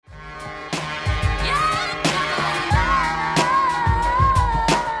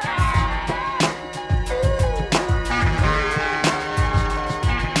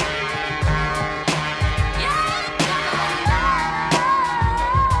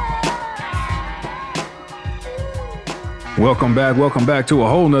Welcome back to a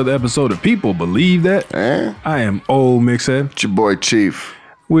whole nother episode of People Believe That. I am Old Mixhead. It's your boy Chief.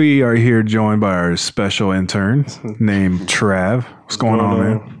 We are here joined by our special intern named Trav. What's going on,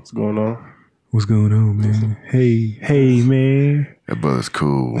 man? What's going on? What's going on, man? Hey, man. That brother's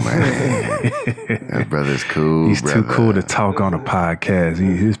cool, man. That brother's cool. He's too cool to talk on a podcast.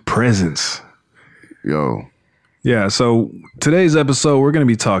 His presence. Yo. Yeah, so today's episode, we're going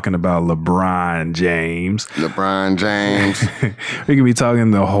to be talking about LeBron James. LeBron James. We're going to be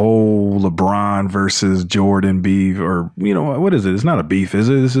talking the whole LeBron versus Jordan beef, or, you know, what is it? It's not a beef, is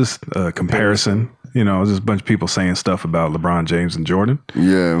it? It's just a comparison. You know, it's just a bunch of people saying stuff about LeBron James and Jordan.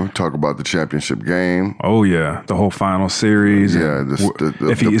 Yeah, we'll talk about the championship game. Oh, yeah, the whole final series. Yeah.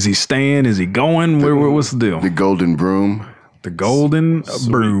 Is he staying? Is he going? What's the deal? The golden broom. The golden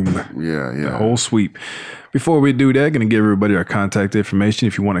broom. Yeah. The whole sweep. Before we do that, going to give everybody our contact information.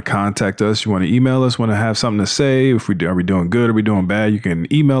 If you want to contact us, you want to email us, want to have something to say, are we doing good, are we doing bad, you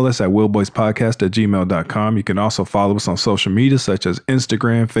can email us at willboyspodcast@gmail.com. You can also follow us on social media such as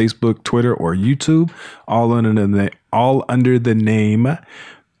Instagram, Facebook, Twitter, or YouTube, all under the name.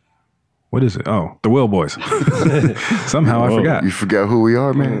 What is it? Oh, the Will Boys. Somehow I forgot. You forgot who we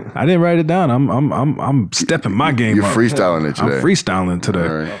are, man? I didn't write it down. I'm stepping my game You're up. freestyling it today. I'm freestyling today.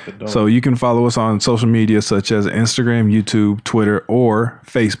 All right. So you can follow us on social media such as Instagram, YouTube, Twitter, or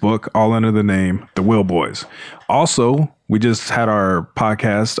Facebook, all under the name The Will Boys. Also, we just had our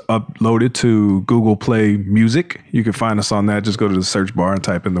podcast uploaded to Google Play Music. You can find us on that. Just go to the search bar and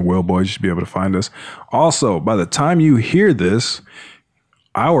type in The Will Boys. You should be able to find us. Also, by the time you hear this,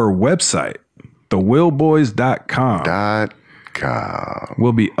 our website, thewillboys.com,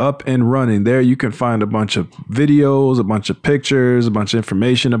 will be up and running. There you can find a bunch of videos, a bunch of pictures, a bunch of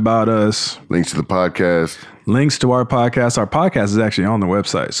information about us. Links to the podcast. Links to our podcast. Our podcast is actually on the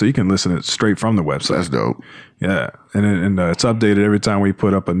website, so you can listen to it straight from the website. That's dope. Yeah, and it's updated every time we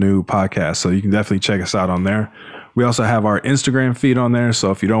put up a new podcast, so you can definitely check us out on there. We also have our Instagram feed on there.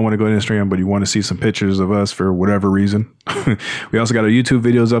 So if you don't want to go to Instagram, but you want to see some pictures of us for whatever reason, we also got our YouTube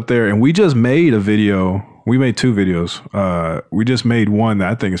videos up there. And we just made a video. We made 2 videos. We just made one that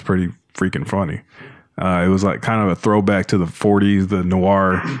I think is pretty freaking funny. It was like kind of a throwback to the 40s, the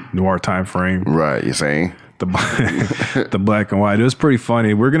noir time frame. Right, you're saying? The black and white. It was pretty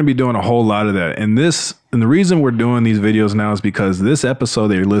funny. We're going to be doing a whole lot of that. And the reason we're doing these videos now is because this episode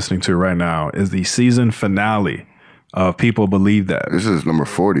that you're listening to right now is the season finale of People Believe That. This is number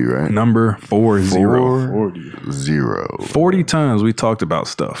 40, right? Number 40. 40 times we talked about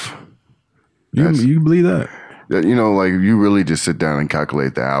stuff. You believe that? You know, like you really just sit down and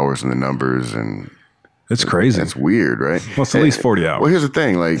calculate the hours and the numbers, and it's crazy. That's weird, right? Well, it's at least 40 hours. Well, here's the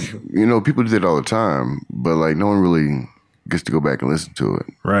thing. Like, you know, people do that all the time, but like no one really gets to go back and listen to it.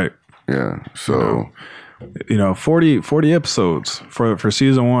 Right. Yeah. So... You know, 40 episodes for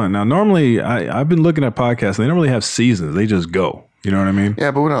season 1. Now, normally I've been looking at podcasts. They don't really have seasons. They just go. You know what I mean? Yeah,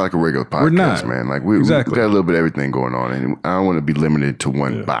 but we're not like a regular podcast, We're not. man. Like we got a little bit of everything going on, and I don't want to be limited to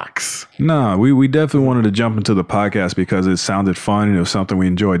one box. No, we definitely wanted to jump into the podcast because it sounded fun and it was something we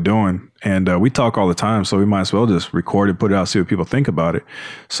enjoyed doing. And we talk all the time, so we might as well just record it, put it out, see what people think about it.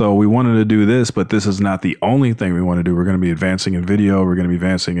 So we wanted to do this, but this is not the only thing we want to do. We're going to be advancing in video. We're going to be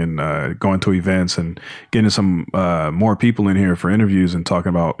advancing in going to events and getting some more people in here for interviews and talking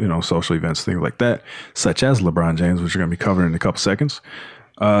about, you know, social events, things like that, such as LeBron James, which we're going to be covering in a couple seconds.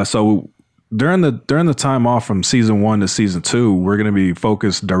 So during the time off from season 1 to season 2, we're going to be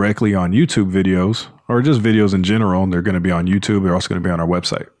focused directly on YouTube videos or just videos in general. And they're going to be on YouTube. They're also going to be on our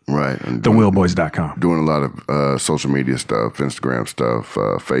website. Right. Thewillboys.com. Doing a lot of social media stuff, Instagram stuff,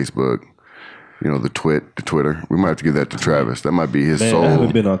 Facebook, you know, the Twitter. We might have to give that to Travis. That might be his soul. I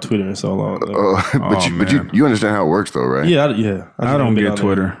haven't been on Twitter in so long. But you understand how it works though, right? Yeah. I don't get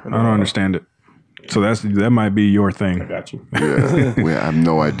Twitter. I don't understand it. So that might be your thing. I got you. Yeah. I have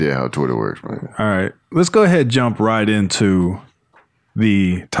no idea how Twitter works, man. All right. Let's go ahead and jump right into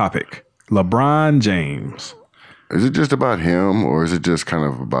the topic. LeBron James. Is it just about him, or is it just kind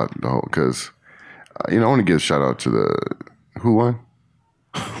of about the whole? Because, you know, I want to give a shout out to who won?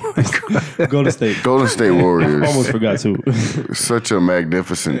 Golden State. Golden State Warriors. Almost forgot to. Such a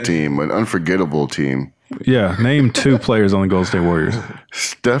magnificent team, an unforgettable team. Yeah, name 2 players on the Golden State Warriors.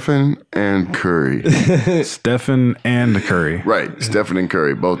 Stephen and Curry. Stephen and Curry. Right, Stephen and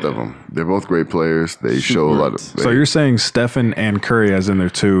Curry, both of them. They're both great players. They show a lot of... So you're saying Stephen and Curry as in they're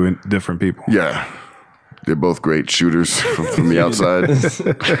 2 different people? Yeah. They're both great shooters from the outside.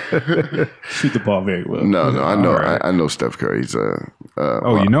 Shoot the ball very well. No, I know. Right. I know Steph Curry. He's you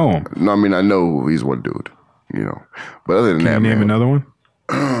know him? No, I mean I know he's one dude. You know, but other than Can that, you name man, another one?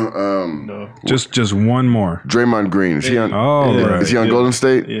 No. Just one more. Draymond Green. Is he on? Oh, Yeah. right. Is he on Golden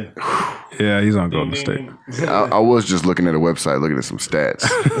State? Yeah. Yeah, he's on Golden State. I was just looking at a website, looking at some stats.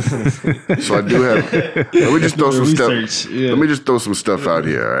 So I do have. Let me just throw some Research, stuff. yeah. Let me just throw some stuff out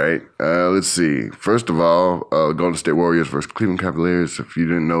here. All right. Let's see. First of all, Golden State Warriors versus Cleveland Cavaliers. If you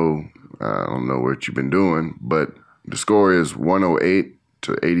didn't know, I don't know what you've been doing, but the score is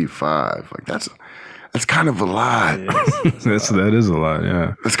 108-85. Like that's kind of a lot. That is a lot.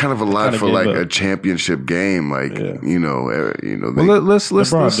 Yeah. That's kind of a lot Kinda for gave like up. a championship game. Like you know. They, Well, let's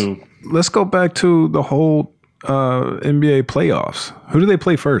LeBron let's go back to the whole NBA playoffs. Who do they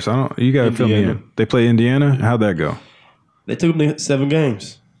play first? I don't. You got to fill me Indiana. in. They play Indiana. How'd that go? They took them to 7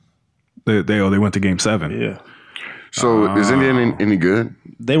 games. They went to Game 7. Yeah. so is Indiana any good?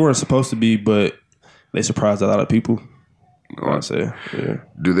 They weren't supposed to be, but they surprised a lot of people. I'd say. Yeah.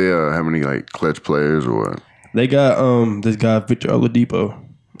 Do they have any like clutch players or what? They got this guy Victor Oladipo,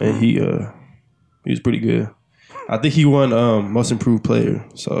 and he was pretty good. I think he won most improved player.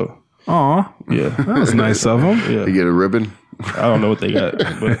 So Aw, yeah, that was nice of them. yeah. They get a ribbon? I don't know what they got,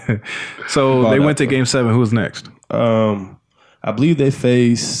 but So they went to Game 7. Who was next? I believe they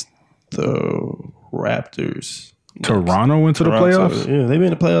faced the Raptors. Toronto went to the Toronto. playoffs. Yeah, they've been in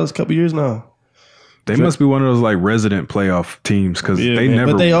the playoffs a couple years now. They must be one of those like resident playoff teams because Yeah, they man.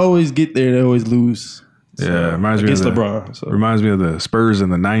 never. But they always get there. They always lose. yeah, reminds me Against of the, LeBron. So. Reminds me of the Spurs in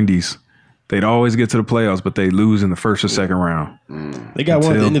the '90s. They'd always get to the playoffs, but they lose in the first or second round. They got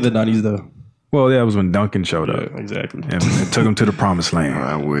one at the Until- end of the 90s, though. Well, that was when Duncan showed Yeah, up exactly. and took them to the promised land.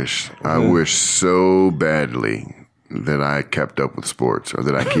 I wish so badly that I kept up with sports or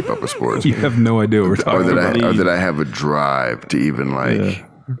that I keep up with sports. You have no idea what we're or talking that about. I or that I have a drive to even like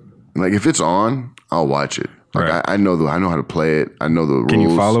if it's on, I'll watch it. Like Right. I know how to play it. I know the rules. Can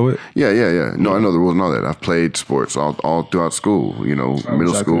you follow it? Yeah. No, I know the rules and all that. I've played sports all throughout school. You know,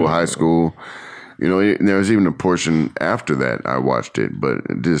 middle school, high school. You know, and there was even a portion after that I watched it, but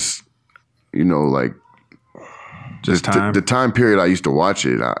it just like Just time. the time period I used to watch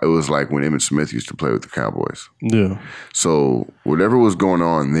it, it was like when Emmitt Smith used to play with the Cowboys. Yeah. So whatever was going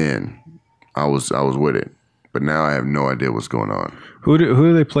on then, I was with it. But now I have no idea what's going on. Who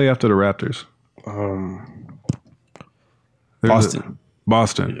do they play after the Raptors? Boston.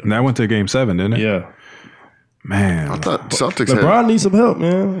 Boston. And that went to Game 7, didn't it? Yeah. Man. I thought Celtics had. LeBron needs some help,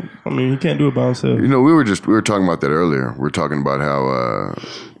 man. I mean, he can't do it by himself. You know, we were talking about that earlier. We were talking about how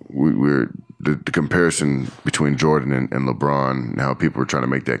we're the comparison between Jordan and LeBron and how people were trying to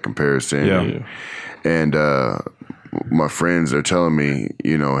make that comparison. Yeah. And my friends are telling me,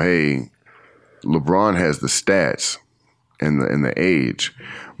 hey, LeBron has the stats and the age,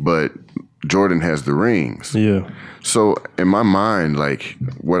 but Jordan has the rings. Yeah. So in my mind, like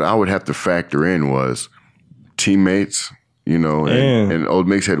what I would have to factor in was teammates, and old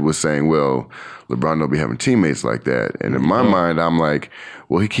Mixhead was saying, well, LeBron don't be having teammates like that. And in my mind, I'm like,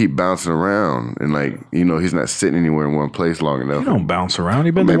 well, he keep bouncing around and like, he's not sitting anywhere in one place long enough. He don't bounce around.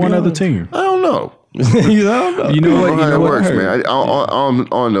 He been to Maybe one I other don't- team. I don't know. You know? You know I what? don't know You how know it what I works, heard? man.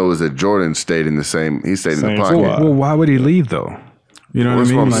 All I know is that Jordan stayed in the same. He stayed in the Same pocket. squad. Well, why would he leave though? You know Well, what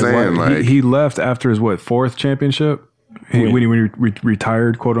I mean? that's what I'm saying, he left after his fourth championship when he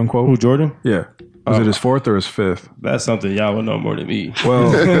retired, quote unquote. Who, Jordan? Yeah, was it his fourth or his fifth? That's something y'all would know more than me. Well,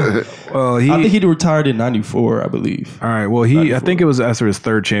 I think he retired in 94, I believe. All right. Well, I think it was after his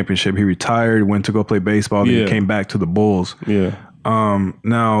third championship. He retired, went to go play baseball, then he Yeah. came back to the Bulls. Yeah.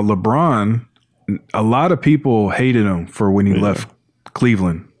 Now LeBron, a lot of people hated him for when he left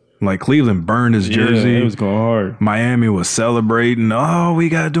Cleveland. Like Cleveland burned his jersey. Yeah, it was going hard. Miami was celebrating. Oh, we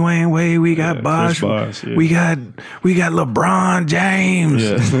got Dwayne Wade. We got Bosh. Chris Bosh, yeah. We got LeBron James.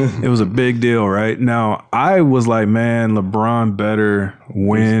 Yeah. It was a big deal, right? Now I was like, man, LeBron better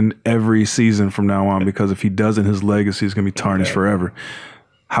win every season from now on because if he doesn't, his legacy is gonna be tarnished forever.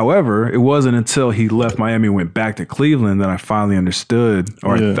 However, it wasn't until he left Miami and went back to Cleveland that I finally understood,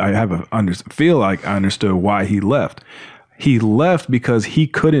 or I feel like I understood why he left. He left because he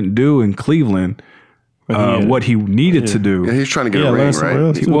couldn't do in Cleveland what he needed to do. Yeah, he's trying to get a learn ring, somewhere right?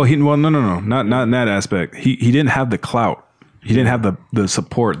 else, too. No, not in that aspect. He didn't have the clout. He didn't have the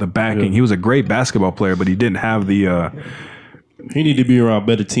support, the backing. He was a great basketball player, but he didn't have the. He needed to be around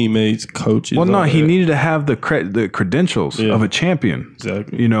better teammates, coaches. Well, no, all he that. needed to have the credentials of a champion.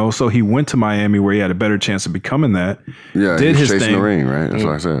 Exactly. So he went to Miami where he had a better chance of becoming that. Yeah, did he's his chasing thing. the ring, right? That's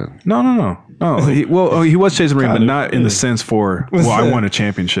what I said. No. He was chasing the ring, but Kind of, not in the sense for I won a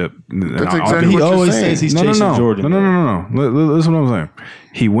championship. That's exactly He what you're always saying. says he's No. chasing Jordan. No. Listen what I'm saying.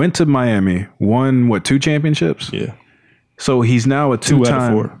 He went to Miami, won 2 championships? Yeah. So he's now a 2 out of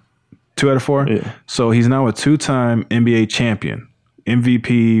two-time 4. 2 out of 4? Yeah. So he's now a 2-time NBA champion.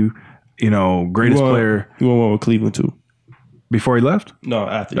 MVP, greatest player. You won one with Cleveland too. Before he left? No,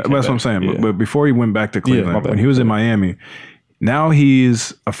 after. That's what I'm saying. Yeah. But before he went back to Cleveland, my when he was in Miami, now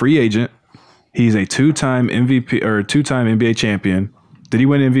he's a free agent. He's a 2-time MVP or 2-time NBA champion. Did he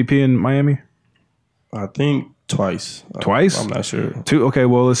win MVP in Miami? I think twice. Twice? I'm not sure. 2? Okay,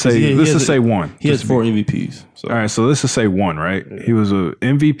 well, let's just say 1. He has 4 MVPs. So. All right, so let's just say 1, right? Yeah. He was a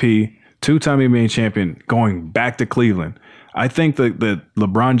MVP, 2-time NBA champion, going back to Cleveland. I think that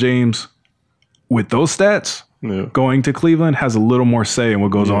LeBron James, with those stats, going to Cleveland has a little more say in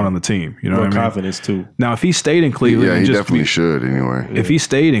what goes on the team. You know what I mean? Confidence too. Now, if he stayed in Cleveland, he definitely should anyway. If he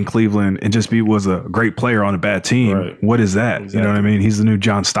stayed in Cleveland and just was a great player on a bad team, what is that? Exactly. You know what I mean? He's the new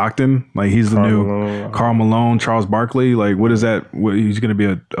John Stockton. Like he's the new Karl Malone, Charles Barkley. Like what is that? He's going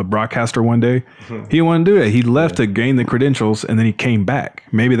to be a broadcaster one day. He didn't want to do that. He left to gain the credentials and then he came back.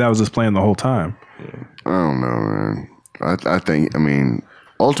 Maybe that was his plan the whole time. I don't know, man. I think. I mean.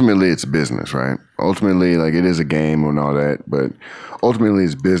 Ultimately, it's business, right? Ultimately, like it is a game and all that, but ultimately,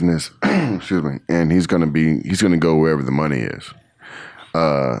 it's business. Excuse me. And he's gonna go wherever the money is.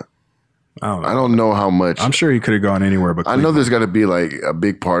 I don't know how much. I'm sure he could have gone anywhere, but I know there's got to be like a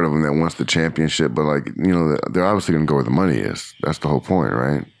big part of him that wants the championship, but like they're obviously gonna go where the money is. That's the whole point,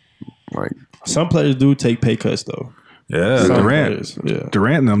 right? Like some players do take pay cuts though. Yeah, Durant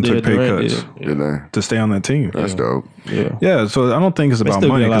and them took pay cuts to stay on that team. That's dope. Yeah, so I don't think it's about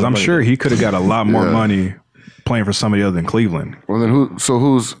money because I'm sure he could have got a lot more money playing for somebody other than Cleveland. Well, then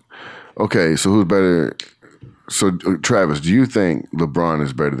who's better? So Travis, do you think LeBron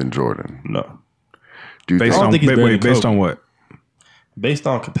is better than Jordan? No. Do you based on what? Based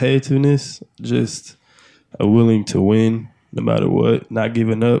on competitiveness, just willing to win no matter what, not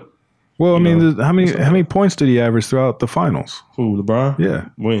giving up. Well, I mean, how many points did he average throughout the finals? Who, LeBron? Yeah.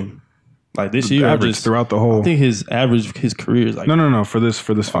 When? Like this year? Average throughout the whole. I think his career is like. No. For this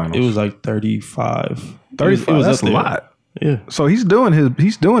finals. It was like 35. 35? It was that's a lot. Yeah. So he's doing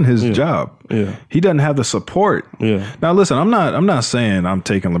his job. Yeah. He doesn't have the support. Yeah. Now listen, I'm not saying I'm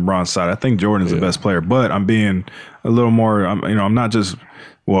taking LeBron's side. I think Jordan's the best player, but I'm being a little more. I'm not just.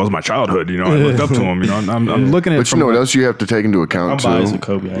 Well, it was my childhood, I looked up to him. I'm looking at. But you know what else you have to take into account too. I'm biased with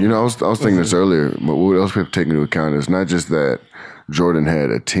Kobe. I was thinking this earlier, but what else we have to take into account is not just that Jordan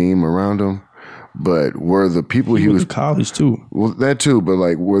had a team around him, but were the people he was college too. Well, that too, but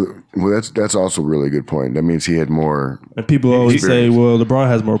like, that's also a really good point. That means he had more. And people always say, well, LeBron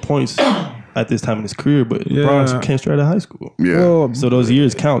has more points at this time in his career, but LeBron came straight out of high school. Yeah. Well, so those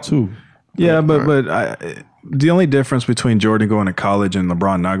years count too. Yeah, but the only difference between Jordan going to college and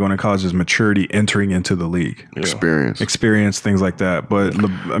LeBron not going to college is maturity entering into the league. Yeah. Experience, things like that. But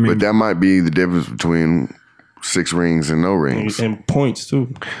I mean, but that might be the difference between 6 rings and no rings. And points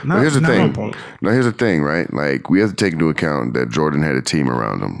too. Here's the thing, right? Like we have to take into account that Jordan had a team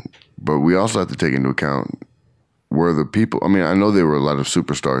around him, but we also have to take into account were the people. I mean, I know there were a lot of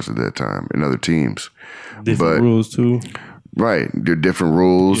superstars at that time in other teams. Different rules too. Right, there are different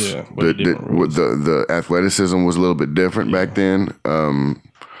rules. Yeah, the athleticism was a little bit different back then.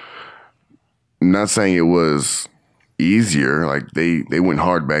 Not saying it was easier. Like they went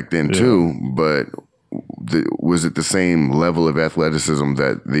hard back then too, but was it the same level of athleticism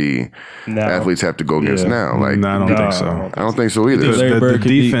that the athletes have to go against now? Like, no, I don't think so. I don't think so either. The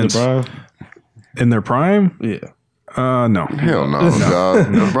defense in their prime, no. Hell no.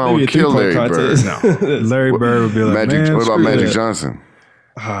 LeBron would kill Larry Bird. No. Larry Bird would be like, what about Magic Johnson?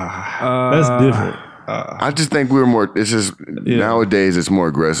 That's different. I just think we're more. It's just nowadays it's more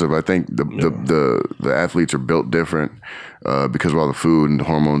aggressive. I think the athletes are built different because of all the food and the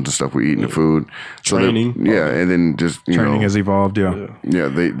hormones and stuff we eat in the food. So training, and then just training has evolved.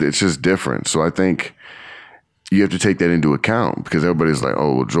 It's just different. So I think you have to take that into account because everybody's like,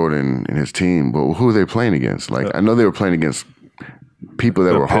 oh, well, Jordan and his team. But who are they playing against? Like, I know they were playing against people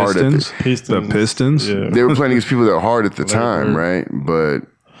that were hard at the Pistons. Yeah. They were playing against people that were hard at the time, right? But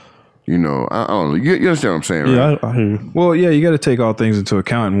I don't know. You understand what I'm saying, right? Yeah, I hear you. Well, yeah, you got to take all things into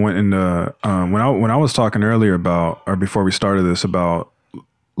account. And when I was talking earlier about, or before we started this, about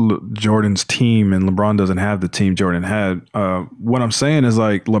Jordan's team and LeBron doesn't have the team Jordan had. What I'm saying is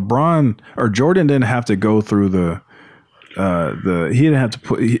like Jordan didn't have to go through he didn't have to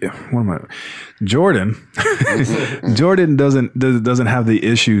put. Jordan doesn't have the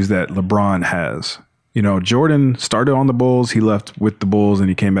issues that LeBron has. Jordan started on the Bulls. He left with the Bulls and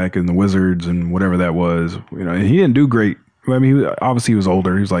he came back in the Wizards and whatever that was. And he didn't do great. I mean, obviously he was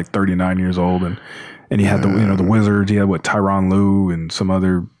older. He was like 39 years old and he had the Wizards. He had Tyronn Lue and some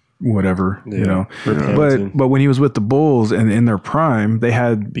other whatever, you know. Yeah. But when he was with the Bulls and in their prime, they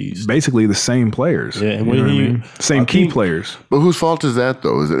had basically the same players. Yeah, and when same key players. But whose fault is that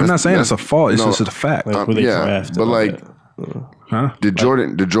though? I'm not saying it's a fault. It's just a fact. Yeah, but like, did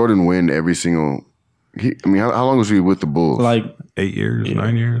Jordan win every single? How long was he with the Bulls? Like 8 years,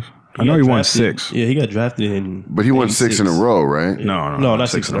 9 years. I know he won 6. Yeah, he got drafted in. But he won 6 in a row, right? No, not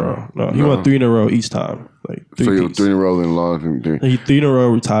 6 in a row. No, he won 3 in a row each time. Like so he was 3 in a row, then lost. He 3 in a row,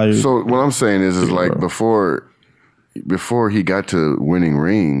 retired. So what I'm saying is like before he got to winning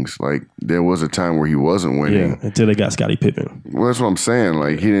rings, like there was a time where he wasn't winning. Yeah, until they got Scottie Pippen. Well, that's what I'm saying.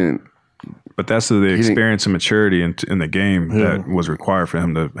 Like he didn't. But that's the experience and maturity in the game that was required for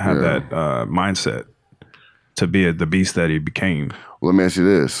him to have that mindset to be the beast that he became. Well, let me ask you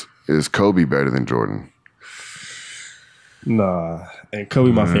this. Is Kobe better than Jordan? Nah. And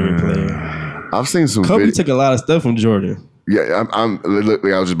Kobe my favorite player. I've seen some Kobe took a lot of stuff from Jordan. Yeah, I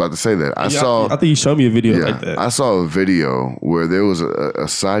was just about to say that. I think you showed me a video like that. I saw a video where there was a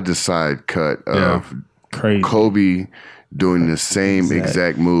side-to-side cut of crazy Kobe doing the same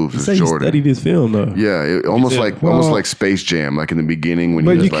exact moves as Jordan. He studied his film though. Yeah, almost like Space Jam, like in the beginning when.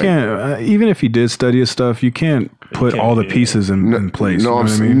 But he was you can't. Even if he did study his stuff, you can't put all the pieces in place. No,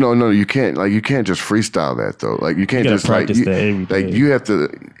 you know no, you can't. Like you can't just freestyle that though. Like you can't just practice that every day. Like you have to.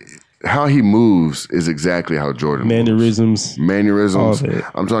 How he moves is exactly how Jordan mannerisms.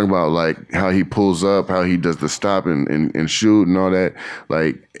 I'm talking about like how he pulls up, how he does the stop and shoot and all that.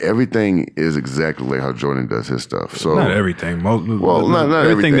 Like everything is exactly like how Jordan does his stuff. So not everything. Not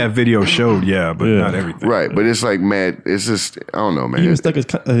everything everything. that video showed, but not everything. Right, but it's like man, it's just I don't know, man. He even stuck his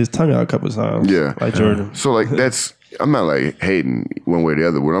tongue out a couple of times. Yeah, like Jordan. So like that's I'm not like hating one way or the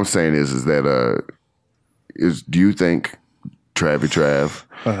other. What I'm saying is that do you think Trav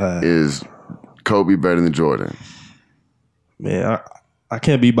is Kobe better than Jordan? Man, I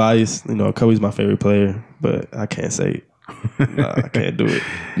can't be biased. You know, Kobe's my favorite player, but I can't say it. I can't do it.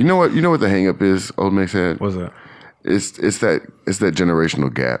 You know what the hang up is, Old Mix Head? What's that? It's that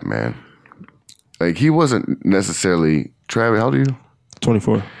generational gap, man. Like he wasn't necessarily Trav, how old are you?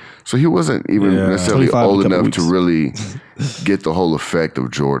 24. So he wasn't even necessarily old enough to really get the whole effect of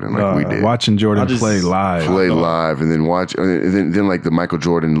Jordan like we did. Watching Jordan play live, and then watch, and then like the Michael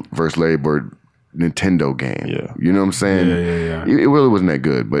Jordan versus Larry Bird Nintendo game. Yeah, you know what I'm saying? Yeah. It really wasn't that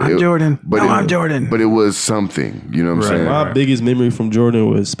good, but I'm Jordan. I'm Jordan. But it was something. You know what I'm saying? My biggest memory from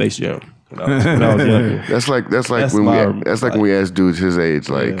Jordan was Space Jam. When I was younger. That's like when we ask dudes his age,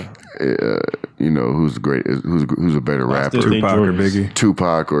 like. You know who's a better rapper, Tupac or Biggie,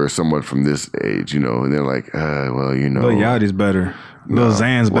 Tupac or someone from this age, you know, and they're like, well, you know, Lil Yachty's better, Lil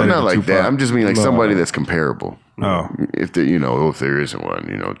Xan's better. Well, not like Tupac. that. I'm just mean like somebody that's comparable. Oh, if there isn't one,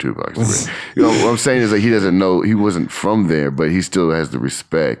 you know, Tupac's. You know what I'm saying is like he doesn't know, he wasn't from there, but he still has the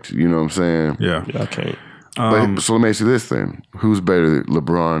respect. You know what I'm saying? Yeah, I can't. So let me ask you this then: who's better,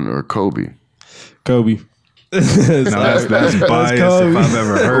 LeBron or Kobe? Kobe. That's biased if I've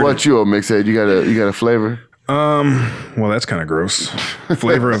ever heard. What about you, Old Mixhead? You got a flavor? Well, that's kind of gross.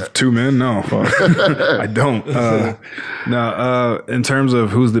 Flavor of two men? No, I don't. In terms of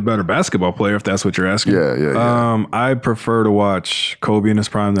who's the better basketball player, if that's what you're asking. Yeah. I prefer to watch Kobe in his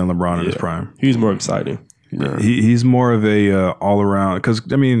prime than LeBron in his prime. He's more exciting. Yeah. He's more of a all around, because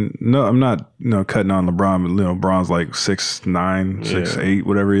I mean, no, I'm not cutting on LeBron, but LeBron's like 6'9", 6'8",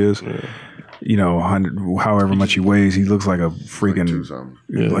 whatever he is. Yeah. You know, 100, however much he weighs, he looks like a freaking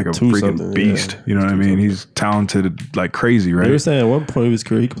freaking beast. You know what I mean? He's talented like crazy, right? They were saying at one point in his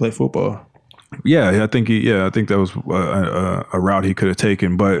career he could play football. Yeah, I think that was a route he could have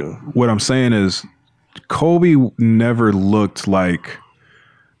taken. But what I'm saying is, Kobe never looked like,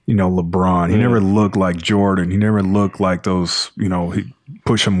 LeBron. He never looked like Jordan. He never looked like those, he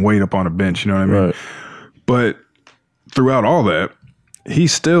push him weight up on a bench. You know what I mean? Right. But throughout all that, he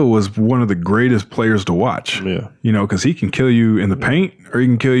still was one of the greatest players to watch. Yeah. Because he can kill you in the paint or he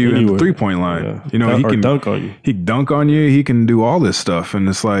can kill you in the 3-point line. Yeah. He can dunk on you. He can dunk on you. He can do all this stuff. And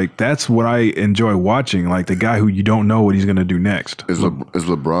it's like, that's what I enjoy watching. Like the guy who you don't know what he's going to do next. Is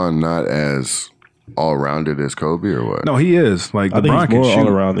LeBron not as all-rounded as Kobe or what? No, he is. Like I LeBron think he's more can shoot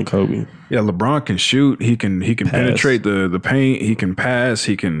all-around than Kobe. Yeah, LeBron can shoot. He can penetrate the paint. He can pass.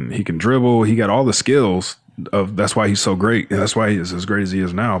 He can dribble. He got all the skills. That's why he's so great. That's why he's as great as he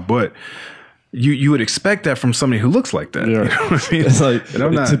is now. But you would expect that from somebody who looks like that. Yeah. You know what I mean? It's like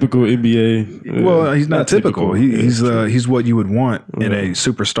typical NBA. Well, he's not typical. He's what you would want in a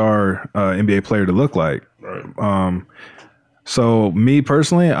superstar NBA player to look like. Right. So me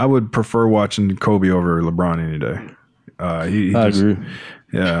personally, I would prefer watching Kobe over LeBron any day. I agree.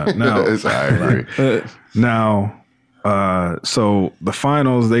 Yeah. Now, I agree. Now, So the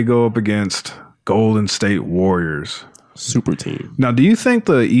finals, they go up against Golden State Warriors. Super team. Now, do you think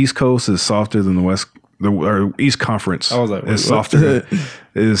the East Coast is softer than the West, or East Conference? I was like, is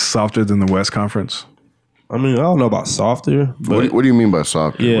softer than the West Conference? I mean, I don't know about softer. But What do you mean by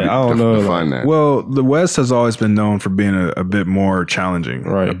softer? Yeah, I don't know. Define that. Well, the West has always been known for being a bit more challenging,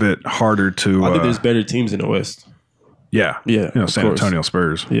 Right. a bit harder to. I think there's better teams in the West. Yeah, Yeah, you know, of San course. Antonio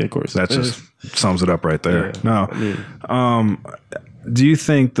Spurs. Yeah, of course. That just sums it up right there. Yeah, No, I mean, do you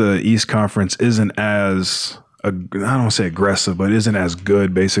think the East Conference isn't as I don't want to say aggressive, but isn't as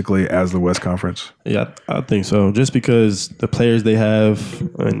good basically as the West Conference? yeah, I think so. Just because the players they have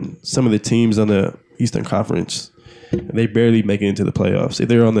and some of the teams on the Eastern Conference, they barely make it into the playoffs. If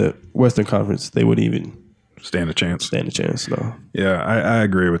they're on the Western Conference, they wouldn't even Stand a chance. stand a chance. No. Yeah, I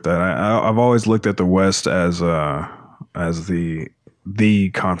agree with that. I've always looked at the West as the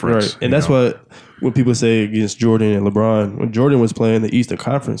conference, Right. And that's what when people say against Jordan and LeBron, when Jordan was playing the Eastern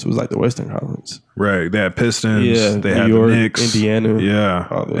Conference, it was like the Western Conference. right. They had Pistons. Yeah, they New had York, the Knicks, Indiana, Yeah,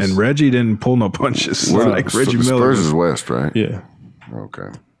 all those. and Reggie didn't pull no punches Where- like Reggie the Miller. Spurs is West, right? Yeah. Okay.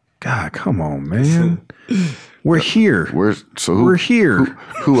 God, come on, man. We're here. We're here.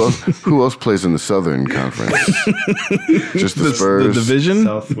 Who else plays in the Southern Conference? Just the Spurs. The division.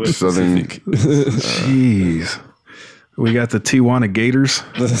 Southwest Southern. Jeez. We got the Tijuana Gators.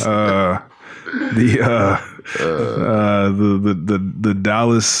 The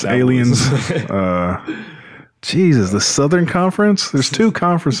Dallas Aliens. Jesus, the Southern Conference. There's two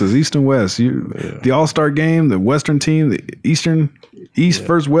conferences, East and West. The All-Star game, the Western team, the East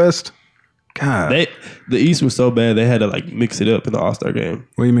versus West. God, The East was so bad they had to like mix it up in the All-Star game.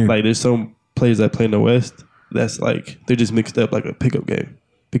 what do you mean? Like there's some players that play in the West that's like they're just mixed up like a pickup game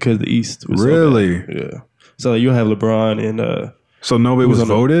because the East was Really? so bad. Yeah. So like, you'll have LeBron and So nobody was on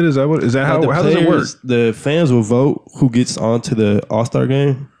the- voted? Is that what? Is that how? the How does it work? players- The fans will vote who gets onto the All-Star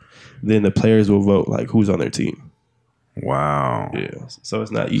game. Then the players will vote like who's on their team. Wow. Yeah. So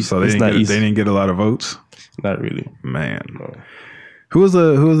it's not East. So they it's didn't not get, East. they didn't get a lot of votes. Not really. Man, who was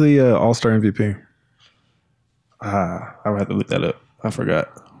the All-Star MVP? I would have to look that up. I forgot.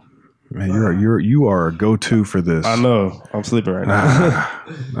 Man, you are a go-to for this. I know. I'm sleeping right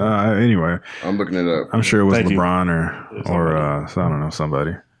now. Anyway, I'm looking it up. I'm sure it was Thank you. LeBron or I don't know,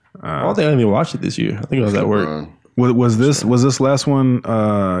 somebody. I don't think I even watched it this year. I think I was at work. Was this last one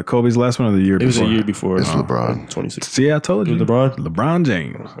Kobe's last one or the year It before? was a year before. It's LeBron. 2016. See, I told you. It was LeBron? LeBron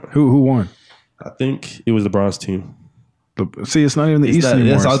James. Who won? I think it was LeBron's team. See, it's not even the East That,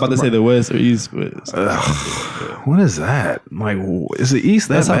 anymore. yes, I was about to say the West or East, but What is that? Like, is the East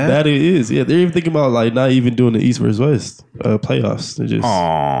that that's how bad? bad it is. Yeah, they're even thinking about like not even doing the East versus West playoffs. They're just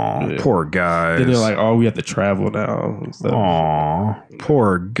Aw, poor guys. then they're like, oh, we have to travel now. And stuff. Aw,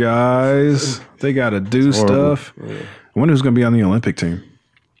 poor guys. They got to do horrible. stuff. I wonder who's going to be on the Olympic team.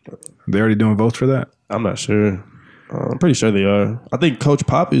 They already doing votes for that? I'm not sure. I'm pretty sure they are. I think Coach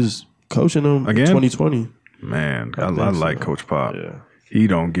Pop is coaching them Again? in 2020. Man, I think like so. Coach Pop. Yeah. He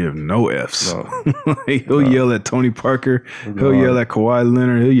don't give no Fs. No. He'll yell at Tony Parker. He'll yell at Kawhi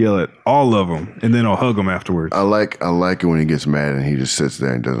Leonard. He'll yell at all of them, and then he'll hug them afterwards. I like it when he gets mad and he just sits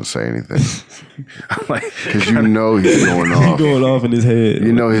there and doesn't say anything Like, because you know he's going off. Going off in his head.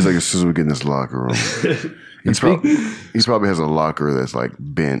 You know he's like, as soon as we get in this locker room. He probably has a locker that's like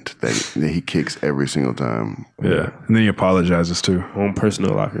bent that he kicks every single time. yeah, and then he apologizes too. Own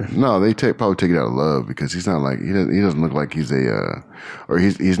personal locker. No, they probably take it out of love because he's not like he doesn't look like he's a or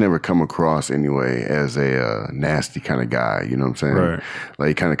he's never come across anyway as a nasty kind of guy. You know what I'm saying? Right. Like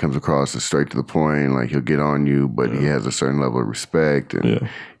he kind of comes across as straight to the point. Like he'll get on you, but he has a certain level of respect and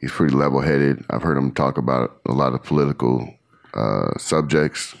he's pretty level headed. I've heard him talk about a lot of political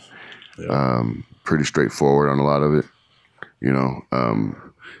subjects. Pretty straightforward on a lot of it. You know.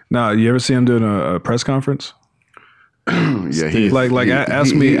 Now, you ever see him doing a press conference? Yeah,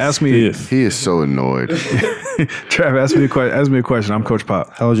 Ask me. If. He is so annoyed. Trav, ask me a question. I'm Coach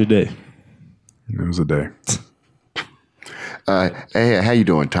Pop. How was your day? It was a day. Hey, how you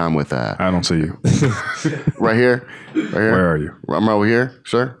doing? Time with I don't see you. right here. Where are you? I'm over here,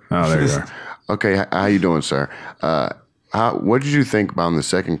 sir. Oh, there you are. Okay, how you doing, sir? What did you think about in the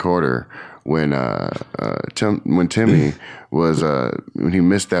second quarter when Timmy was when he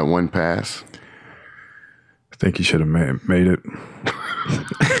missed that one pass? I think he should have made it.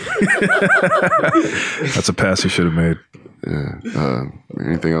 That's a pass he should have made.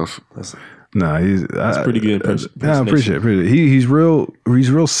 Anything else? Nah, that's pretty good Yeah, I appreciate it. He's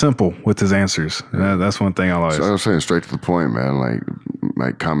real simple with his answers. That's one thing I like. So I was saying straight to the point, man.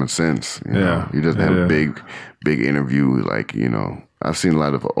 Like common sense. You know? Yeah. He doesn't have a big interview. Like I've seen a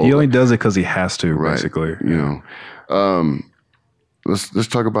lot of old. He only does it because he has to, basically. You know, let's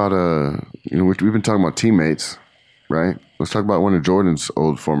talk about we've been talking about teammates, right? Let's talk about one of Jordan's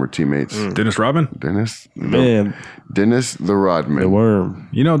old former teammates, Dennis Rodman. Dennis the Rodman, the Worm.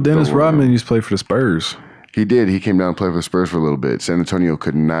 You know, Dennis Rodman used to play for the Spurs. He did. He came down and played for the Spurs for a little bit. San Antonio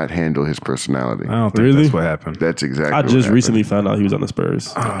could not handle his personality. I don't think that's what happened. That's exactly. I just recently found out he was on the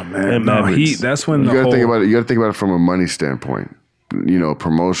Spurs. Oh man, that's when you got to think about it. You got to think about it from a money standpoint. You know,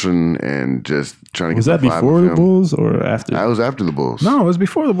 promotion and just trying to get. Was that before the Bulls or after? I was after the Bulls. No, it was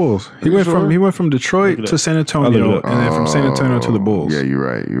before the Bulls. He went from Detroit to San Antonio, and then from San Antonio to the Bulls. Yeah, you're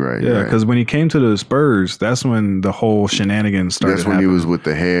right. Yeah, because when he came to the Spurs, that's when the whole shenanigans started. That's when he was with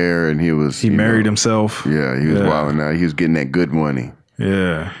the hair, and he married himself. Yeah, he was wilding out. He was getting that good money.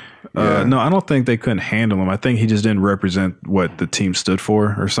 Yeah. No, I don't think they couldn't handle him. I think he just didn't represent what the team stood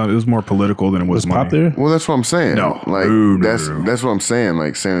for or something. It was more political than it was money. Pop there? Well, that's what I'm saying. No. That's what I'm saying.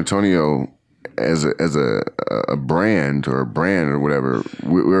 Like San Antonio as a brand or whatever,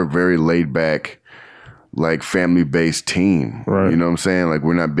 we're a very laid back, like family based team. Right. You know what I'm saying? Like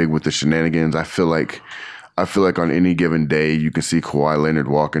we're not big with the shenanigans. I feel like on any given day you can see Kawhi Leonard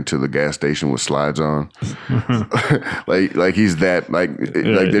walking to the gas station with slides on, like he's that like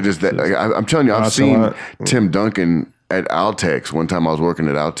they're just that. Like, I'm telling you, I've seen Tim Duncan at Altex. One time I was working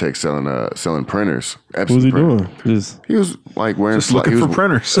at Altex selling printers. What was he doing? He was like wearing looking for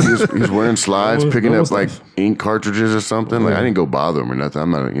printers. He was wearing slides, picking up like ink cartridges or something. Like I didn't go bother him or nothing. I'm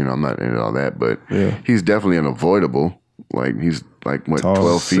not into all that, but he's definitely unavoidable. Like he's like what, tall,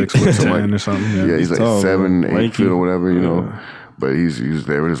 12 feet, 6'10" or something. Yeah, he's like tall, 7-8 feet or whatever, you know. But he's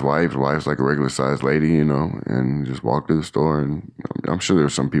there with his wife. His wife's like a regular sized lady, you know, and he just walked to the store. And I'm sure there were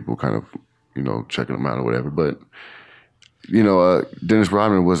some people kind of, you know, checking him out or whatever. But you know, Dennis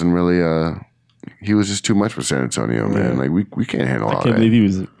Rodman wasn't really. He was just too much for San Antonio, man. Like we can't handle all that. I can't believe he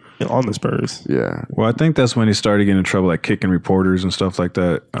was on the Spurs. Yeah. Well, I think that's when he started getting in trouble, like kicking reporters and stuff like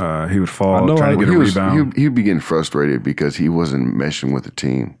that. He would fall, trying to get a rebound. He'd be getting frustrated because he wasn't meshing with the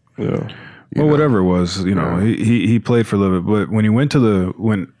team. Yeah. Well, whatever it was, you know, he played for a little bit. But when he went to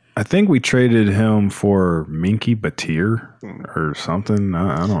I think we traded him for Minky Batir or something.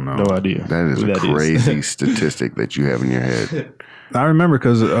 I don't know. No idea. That is a crazy statistic that you have in your head. I remember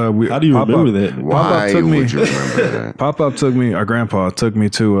because how do you remember that? Why would you remember that? Pop-Up took me, our grandpa took me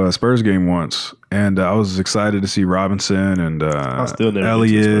to a Spurs game once, and I was excited to see Robinson and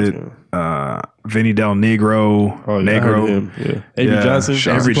Elliott, Vinny Del Negro, Avery Johnson.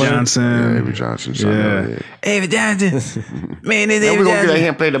 Avery Johnson. Yeah, Avery Johnson. Yeah. Avery Johnson. Man, we're going to get out here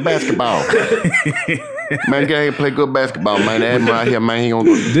and play the basketball. Man, get out here and play good basketball, man. Adam right here, man, he going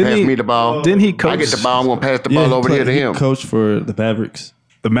to pass me the ball. Didn't he coach? I get the ball, I'm going to pass the ball over here to him. He coached for the Mavericks.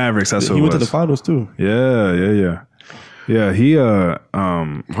 The Mavericks, that's what it was. He went to the finals, too. Yeah. Yeah, he, I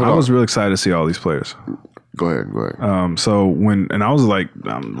was really excited to see all these players. Go ahead. So I was like,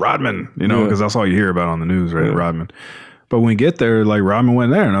 Rodman, you know, because that's all you hear about on the news, right? Yeah. Rodman. But when we get there, like Rodman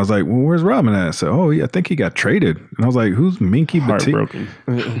went there, and I was like, well, where's Rodman at? I said, I think he got traded. And I was like, who's Minky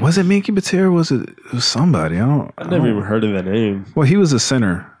Batir? Was it Minky Batir or was it somebody? I never even heard of that name. Well, he was a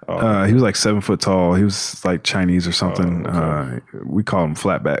center. He was like 7 foot tall. He was like Chinese or something. Okay. We called him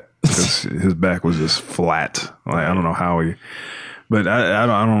flatback because his back was just flat. Like I don't know how he. But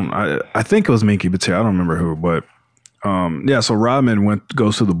I think it was Minky Batir. I don't remember who, but so Rodman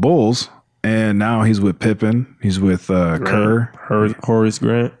goes to the Bulls, and now he's with Pippen. He's with Kerr, Horace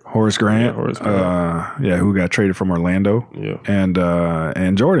Grant, who got traded from Orlando,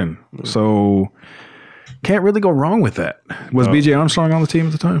 and Jordan. Yeah. So can't really go wrong with that. Was B.J. Armstrong on the team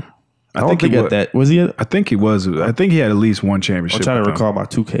at the time? I think he got that. Was he? I think he was. I think he had at least one championship. I'm trying to recall my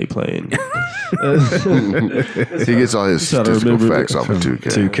 2K playing. He gets all his statistical facts off of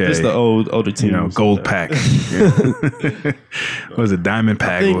 2K. It's the older team. You know, gold pack. Was it Diamond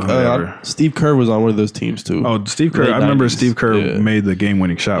Pack? I think, Steve Kerr was on one of those teams too. Oh, Steve Kerr. I remember Steve Kerr made the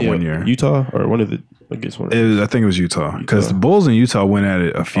game-winning shot one year. Utah or one of the. I think it was Utah because the Bulls in Utah went at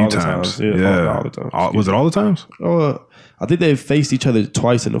it a few times. Yeah, all the times. Was it all the times? Oh, I think they faced each other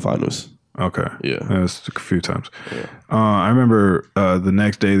twice in the finals. Okay. Yeah. It was a few times. Yeah. I remember the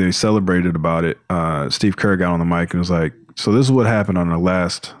next day they celebrated about it. Steve Kerr got on the mic and was like, so this is what happened on the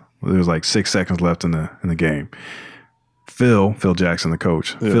last, there was like 6 seconds left in the game. Phil Jackson, the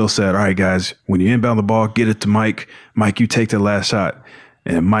coach, Phil said, all right, guys, when you inbound the ball, get it to Mike. Mike, you take the last shot.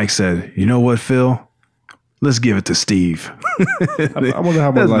 And Mike said, you know what, Phil? Let's give it to Steve. I wonder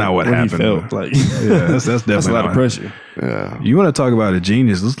how much that's not what happened. He felt. Like, that's definitely that's a lot of pressure. Yeah. You want to talk about a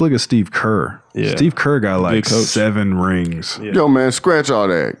genius? Let's look at Steve Kerr. Yeah. Steve Kerr got like 7 rings. Yeah. Yo, man, scratch all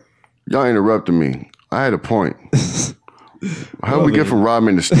that. Y'all interrupted me. I had a point. How did we get from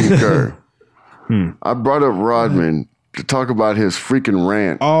Rodman to Steve Kerr? I brought up Rodman to talk about his freaking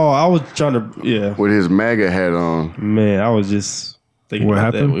rant. Oh, I was trying to, with his MAGA hat on. Man, I was just thinking What about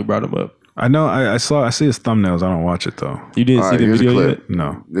happened? that when we brought him up. I know. I see his thumbnails. I don't watch it though. You didn't see the here's a video clip. yet?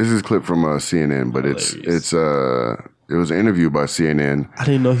 No. This is a clip from CNN, but it was an interview by CNN. I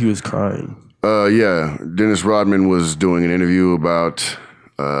didn't know he was crying. Yeah, Dennis Rodman was doing an interview about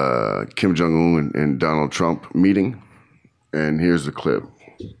Kim Jong-un and Donald Trump meeting, and here's the clip.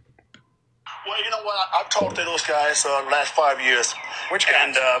 Well, you know what? I've talked to those guys the last 5 years. Which guys?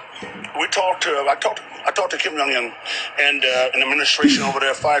 And I talked to Kim Jong-un and an administration over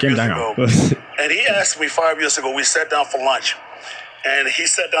there 5 years ago. And he asked me 5 years ago, we sat down for lunch. And he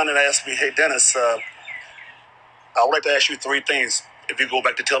sat down and asked me, hey, Dennis, I would like to ask you three things. If you go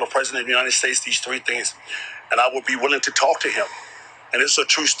back to tell the president of the United States these three things, and I would be willing to talk to him. And it's a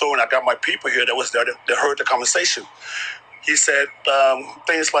true story, and I got my people here that was there that heard the conversation. He said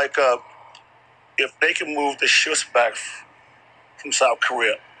things like, if they can move the ships back from South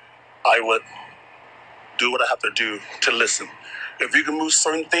Korea, I would do what I have to do to listen. If you can move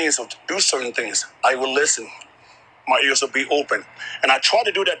certain things or do certain things, I will listen. My ears will be open. And I tried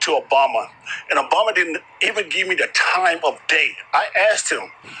to do that to Obama. And Obama didn't even give me the time of day. I asked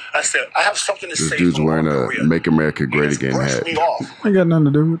him, I said, I have something to say. This dude's wearing a Korea. Make America Great Again hat. Me off. Ain't got nothing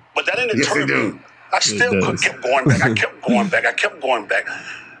to do with it. But that didn't deter me. I still kept going back. I kept going back.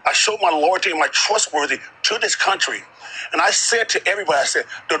 I showed my loyalty and my trustworthy to this country. And I said to everybody, I said,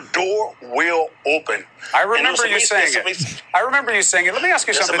 the door will open. I remember you saying it. I remember you saying it. Let me ask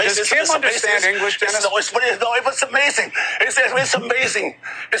you something. Does Kim understand English, Dennis? It's amazing. It's amazing.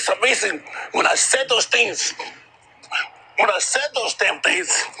 It's amazing. When I said those things, when I said those damn things,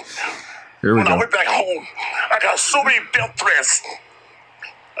 Here we when go. I went back home, I got so many death threats.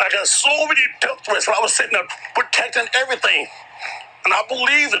 When I was sitting there protecting everything. And I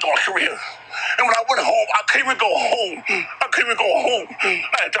believed in North Korea. And when I went home, I couldn't even go home.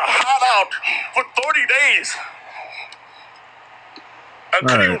 I had to hide out for 30 days. I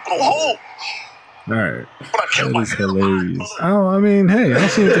couldn't even go home. All right. But I kept my That is hilarious. Oh, I mean, hey, I don't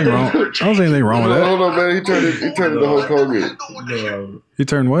see anything wrong. I don't see anything wrong with that. Hold on, man. He turned into Hulk Hogan. He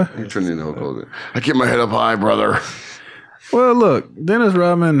turned what? He turned into Hulk Hogan. I keep my head up high, brother. Well, look, Dennis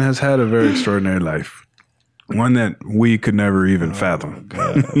Rodman has had a very extraordinary life. One that we could never even fathom.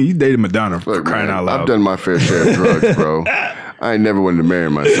 He dated Madonna for Look, crying man, out loud. I've done my fair share of drugs, bro. I ain't never wanted to marry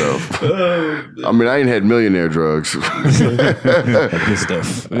myself. I mean, I ain't had millionaire drugs. Good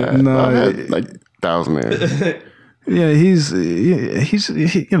stuff. No, like thousandaire. yeah, he's hey,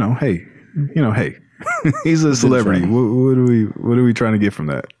 he's a celebrity. What are we trying to get from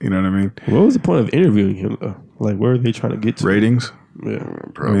that? You know what I mean? What was the point of interviewing him, though? Like, where are they trying to get to? Ratings. Yeah.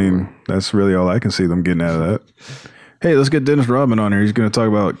 I mean, that's really all I can see them getting out of that. Hey, let's get Dennis Rodman on here. He's going to talk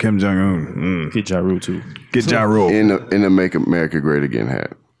about Kim Jong-un. Get Ja Rule, too. Get Ja Rule. In the Make America Great Again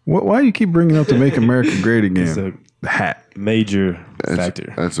hat. Why do you keep bringing up the Make America Great Again hat? Major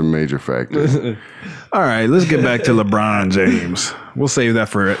factor. That's a major factor. All right, let's get back to LeBron James. We'll save that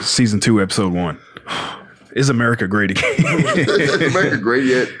for season 2, episode 1. Is America great again? Is America great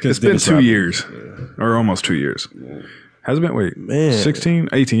yet? It's been 2 years, or almost 2 years. Has it been? Wait, Man. 16,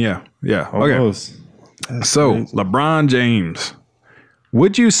 18, yeah. Okay. Almost. So, LeBron James,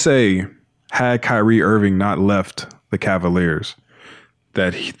 would you say, had Kyrie Irving not left the Cavaliers,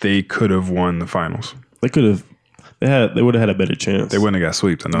 that they could have won the finals? They could have. They would have had a better chance. They wouldn't have got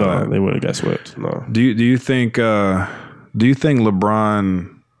swept. I know No, that. they would have got swept. No. Do you think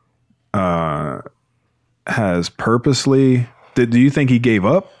LeBron has purposely? Do you think he gave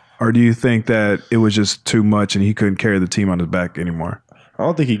up, or do you think that it was just too much and he couldn't carry the team on his back anymore? I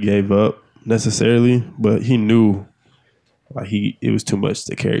don't think he gave up necessarily, but he knew like it was too much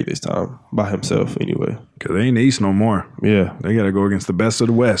to carry this time by himself anyway. Because they ain't the East no more. Yeah. They got to go against the best of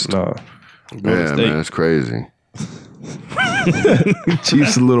the West. Nah. Yeah, man, it's crazy.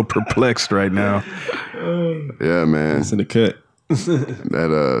 Chief's a little perplexed right now. Yeah, man. It's in the cut.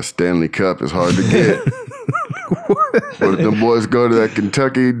 That Stanley Cup is hard to get. But if them boys go to that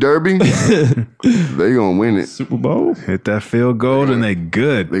Kentucky Derby, they gonna win it. Super Bowl? Hit that field goal and they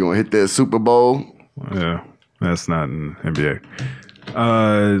good. They gonna hit that Super Bowl. Yeah, that's not in NBA.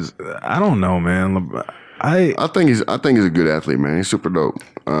 I don't know, man. I think he's a good athlete, man. He's super dope.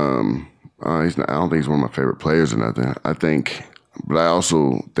 He's not, I don't think he's one of my favorite players or nothing. But I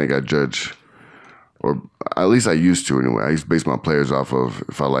also think I judge, or at least I used to anyway. I used to base my players off of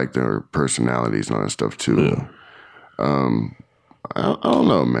if I like their personalities and all that stuff too. Yeah. I don't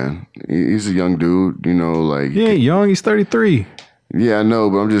know, man. He's a young dude, you know, like he ain't young. He's 33. Yeah, I know,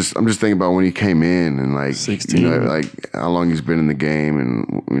 but I'm just thinking about when he came in and like 16, like how long he's been in the game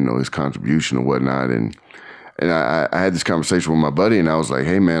and his contribution and whatnot. And I had this conversation with my buddy, and I was like,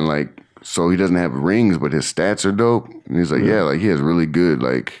 hey man, like, so he doesn't have rings, but his stats are dope. And he's like, yeah, like he has really good,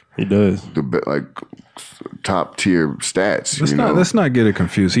 like he does top tier stats. Let's not get it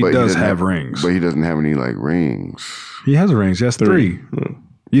confused. He does have rings, but he doesn't have any like rings. He has rings. He has 3.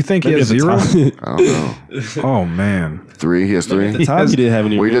 You think he has 0? I don't know. Oh man, 3. He has 3. At the time, he didn't have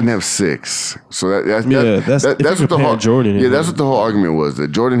any. Well, he doesn't have 6. So that's what the whole Jordan. That's what the whole argument was.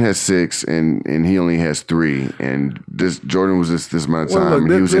 That Jordan has 6 and he only has 3. And Jordan was this amount of time,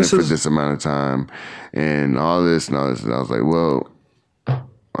 and he was in it for this amount of time, and all this. And I was like, well,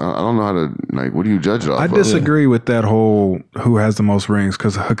 I don't know how to, like, what do you judge it off of? I disagree with that whole who has the most rings,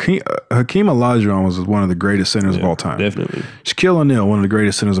 because Hakeem Olajuwon was one of the greatest centers of all time. Definitely. Shaquille O'Neal, one of the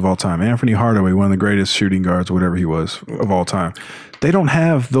greatest centers of all time. Anthony Hardaway, one of the greatest shooting guards, whatever he was, of all time. They don't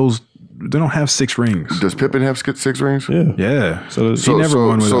have those. They don't have 6 rings. Does Pippen have 6 rings? Yeah. So he never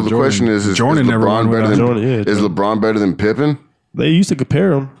won without So the Jordan. question is Jordan never won without Jordan. Yeah, Is LeBron better than Pippen? They used to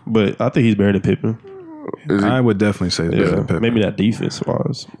compare him, but I think he's better than Pippen. I would definitely say he's better than Pippen. Maybe not defense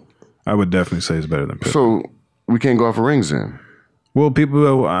wise. I would definitely say he's better than Pippen. So we can't go off of rings then. Well,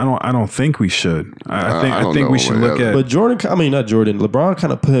 people, I don't think we should. I think we should look at. But not Jordan. LeBron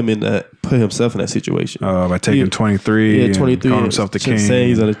kind of put himself in that situation By taking 23, yeah, 23, calling himself the king. Saying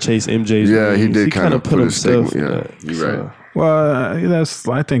he's gonna chase MJ's. Yeah, he rings. did kind of put himself. Yeah, you're right.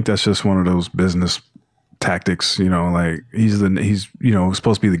 Well, I think that's just one of those business tactics. Like he's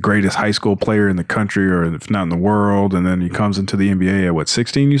supposed to be the greatest high school player in the country, or if not in the world, and then he comes into the NBA at what,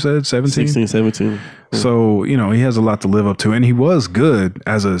 16? You said 17? 16, 17. So, he has a lot to live up to, and he was good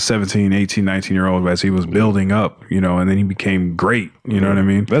as a 17, 18, 19-year-old as he was building up, and then he became great. You know what I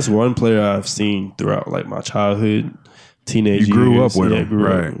mean? That's one player I've seen throughout like my childhood, teenage years. You grew up with him,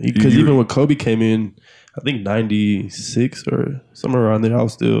 right? Because even when Kobe came in, I think 96 or somewhere around there, I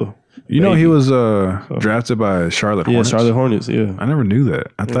was still. He was drafted by Charlotte Hornets. Yeah, Charlotte Hornets. Yeah, I never knew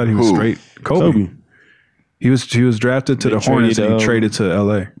that. I thought he was straight Kobe. He was drafted to the Hornets and he traded to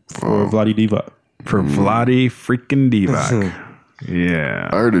LA for Vlade Divac. For Vlade freaking Divac. Yeah.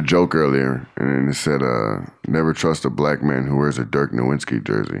 I heard a joke earlier, and it said, "Never trust a black man who wears a Dirk Nowitzki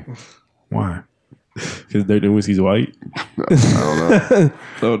jersey." Why? Because Dirk Nowitzki's white. I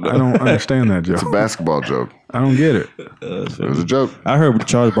don't know. I don't understand that joke. It's a basketball joke. I don't get it. It was a joke. I heard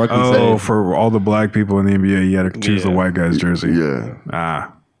Charles Barkley say. For all the black people in the NBA, you had to choose the white guy's jersey. Yeah.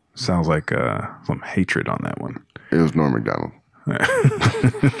 Sounds like some hatred on that one. It was Norm Macdonald.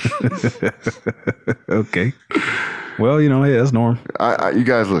 Okay. Well, hey, that's Norm. You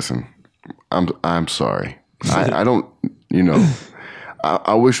guys listen. I'm sorry. I don't.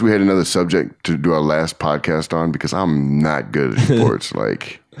 I wish we had another subject to do our last podcast on, because I'm not good at sports.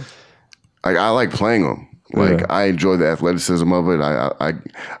 like I like playing them. Like I enjoy the athleticism of it.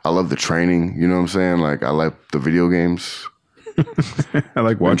 I love the training. You know what I'm saying? Like I like the video games. I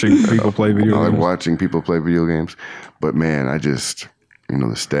like watching people play video games. I like watching people play video games. But man, I just, the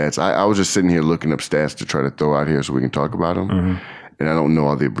stats. I was just sitting here looking up stats to try to throw out here so we can talk about them. Mm-hmm. And I don't know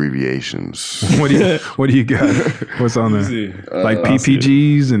all the abbreviations. What do you got? What's on there? Like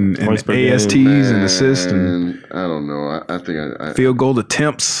PPGs and ASTs and assists and I don't know. I think I field goal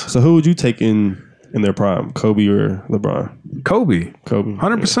attempts. So who would you take in their prime, Kobe or LeBron? Kobe,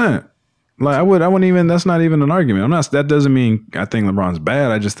 100%. Like I wouldn't even. That's not even an argument. I'm not. That doesn't mean I think LeBron's bad.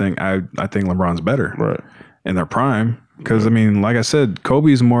 I just think I think LeBron's better. Right. In their prime, because like I said,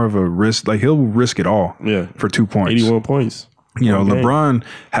 Kobe's more of a risk. Like he'll risk it all. Yeah. For 2 points. 81 points. LeBron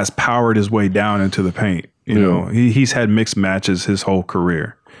has powered his way down into the paint. He's had mixed matches his whole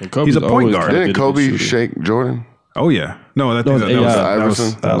career. He's a point guard. Didn't Kobe shake Jordan? Oh yeah. No, that was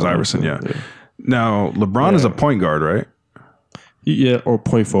Iverson. That was Iverson. Yeah. Now LeBron is a point guard, right? Yeah, or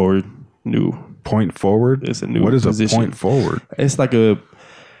point forward. New point forward. It's a new. What is position. A point forward? It's like a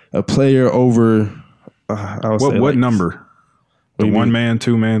player over. What number? The 1 man,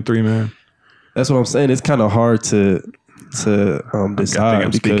 2 man, 3 man. That's what I'm saying. It's kind of hard to decide. I think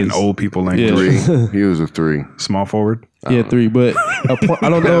I'm speaking old people language. 3. He was a 3. Small forward. Yeah, 3. But I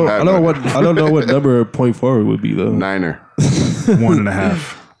don't know. I don't know what number a point forward would be though. 9er.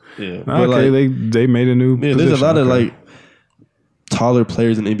 1.5. Yeah. Okay, they made a new. Yeah, there's a lot of like taller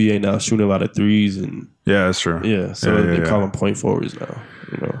players in the NBA now shooting a lot of threes and. Yeah, that's true. Yeah, so they call them point forwards now.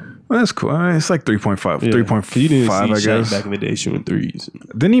 Well, that's cool. It's like 3.5, 3.5, I guess. Back in the day shooting threes.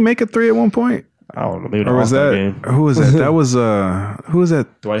 Didn't he make a 3 at one point? I don't know. Maybe or was that game. Who was that? That was who was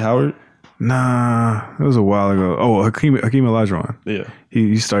that? Dwight Howard. Nah, it was a while ago. Oh, Hakeem Olajuwon. Yeah,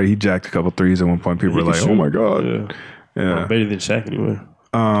 he jacked a couple threes at one point. People were like, "Oh my god!" Yeah. Better than Shaq anyway.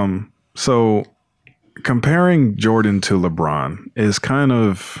 So comparing Jordan to LeBron is kind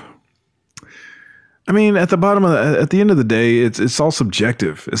of, I mean, at the end of the day, it's all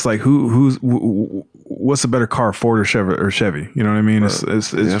subjective. It's like what's a better car, Ford or Chevy? You know what I mean? It's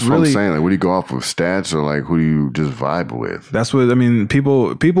that's really, what I'm saying. Like, what do you go off of, stats, or like who do you just vibe with? That's what I mean.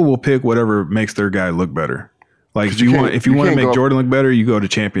 People will pick whatever makes their guy look better. Like if you want to make Jordan look better, you go to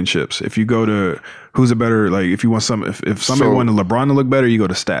championships. If you go to who's a better, like if you want if somebody wanted LeBron to look better, you go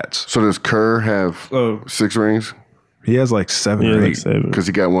to stats. So does Kerr have 6 rings? He has like 7 or 8 because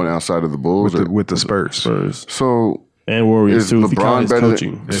he got one outside of the Bulls with the Spurs. So and Warriors too. LeBron better?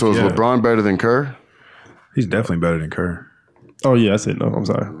 Is LeBron better than Kerr? He's definitely better than Kerr. Oh yeah, I said no. I'm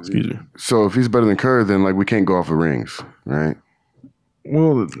sorry. Excuse me. So if he's better than Kerr, then like we can't go off of rings, right?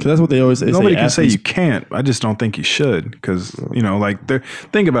 Well, because that's what they always say. Nobody can say you can't. I just don't think you should. Because like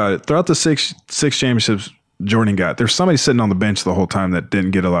think about it. Throughout the six championships Jordan got, there's somebody sitting on the bench the whole time that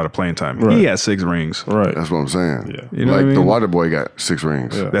didn't get a lot of playing time. Right. He had 6 rings. Right. That's what I'm saying. Yeah. You know like what I mean? the Water Boy got 6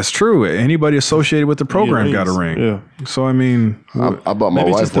 rings. Yeah. That's true. Anybody associated with the program got a ring. Yeah. So I mean, I bought my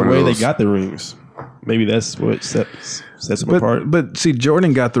maybe wife it's just the one way of they those. got the rings. Maybe that's what sets them apart. But see,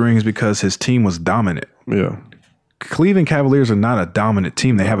 Jordan got the rings because his team was dominant. Yeah. Cleveland Cavaliers are not a dominant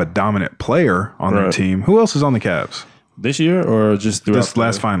team. They have a dominant player on their team. Who else is on the Cavs? This year or just throughout this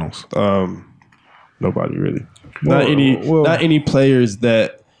last finals? Nobody really. Not any players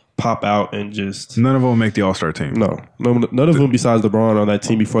that pop out and just. None of them make the All-Star team. No, none of them besides LeBron on that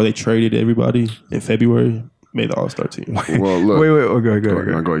team before they traded everybody in February made the All-Star team. Well, look. Wait. Go ahead.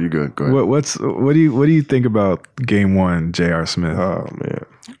 No, go ahead. You good? Go ahead. What do you think about Game 1, J.R. Smith? Oh man.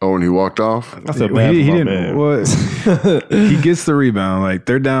 Oh, and he walked off. I feel bad for my man. He gets the rebound. Like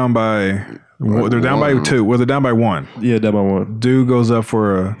they're down by. They're down by 2. Well, they're down by 1. Yeah, down by 1. Dude goes up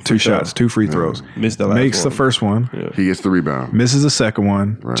for 2 shots, 2 free throws. Missed the last Makes one. the first one. Yeah. He gets the rebound. Misses the second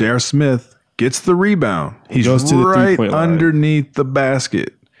one. Right. J.R. Smith gets the rebound. He's goes to the right 3-point line. underneath the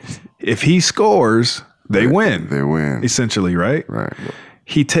basket. If he scores, they win. They win. Essentially, right? Right.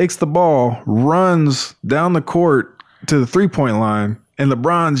 He takes the ball, runs down the court to the 3-point line, and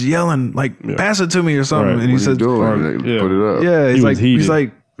LeBron's yelling, like, pass it to me or something. Right. And he says, Put it up. Yeah, he's like,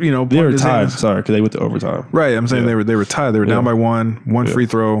 they were tied. Sorry, because they went to overtime. Right, I'm saying they were tied. They were down by 1 free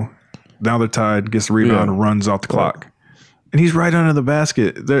throw. Now they're tied. Gets the rebound and runs off the clock. And he's right under the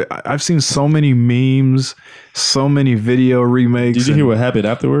basket. I've seen so many memes, so many video remakes. Did you hear what happened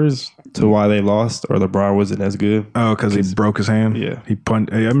afterwards to why they lost or LeBron wasn't as good? Oh, because he broke his hand. Yeah, he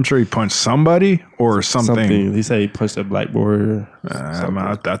punched. I'm sure he punched somebody or something. He said he punched a blackboard.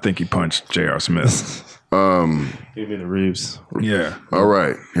 I think he punched J.R. Smith. Give me the ribs. Yeah. All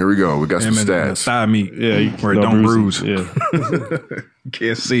right, here we go. We got some stats. Thigh meat. Yeah, where it don't bruise. Yeah,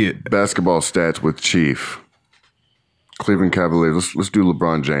 can't see it. Basketball stats with Chief. Cleveland Cavaliers. Let's do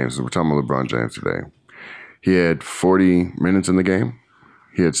LeBron James. We're talking about LeBron James today. He had 40 minutes in the game.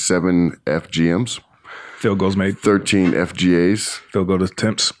 He had 7 FGMs. Field goals made. 13 FGAs. Field goal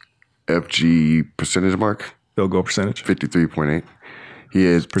attempts. FG percentage mark. Field goal percentage. 53.8. He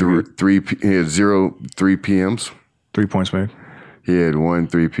had 0 3 PMs. 3 points made. He had 1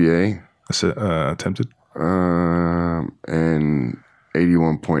 3 PA. That's attempted. And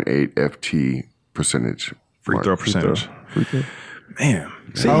 81.8 FT percentage. Free throw percentage. Man.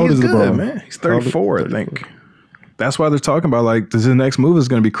 See, how old is good, LeBron? man. He's 34, I think. That's why they're talking about, like, his next move is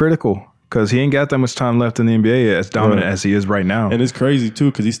going to be critical because he ain't got that much time left in the NBA as dominant as he is right now. And it's crazy, too,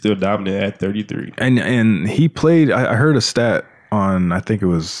 because he's still dominant at 33. And he played, I heard a stat on, I think it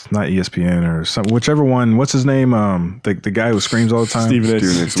was not ESPN or something, whichever one. What's his name? The guy who screams all the time.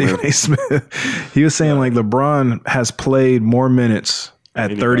 Stephen A. Smith. He was saying, like, LeBron has played more minutes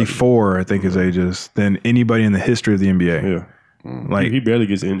at 34, I think his age is, than anybody in the history of the NBA. Yeah. Like he barely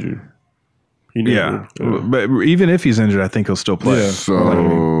gets injured. But even if he's injured, I think he'll still play. Yeah.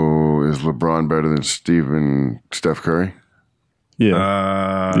 So is LeBron better than Steph Curry?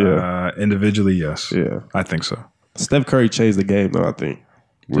 Yeah. Individually, yes. Yeah. I think so. Steph Curry changed the game, though, I think.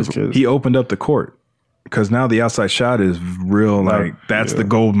 Just because he opened up the court. Because now the outside shot is real, like, that's the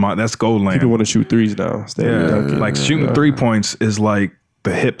gold. That's gold land. People want to shoot threes now. Like shooting 3 points is like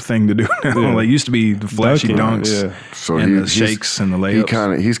the hip thing to do now. Like, it used to be the flashy dunks, so and the shakes and the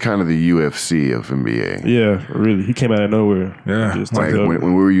layups. He's kind of the UFC of NBA. Yeah, really. He came out of nowhere. Yeah, just like when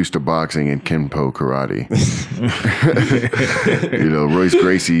we were used to boxing and Kenpo karate. Royce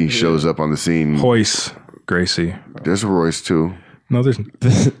Gracie shows up on the scene. Royce Gracie. There's a Royce too. No, there's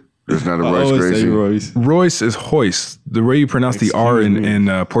There's not a Royce Gracie. Royce is Royce. The way you pronounce the R in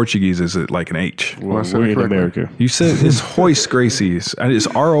Portuguese is it like an H. Well, we're in America. You said it's Royce Gracie. It's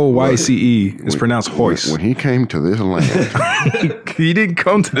Royce. It's pronounced Royce. When he came to this land, he didn't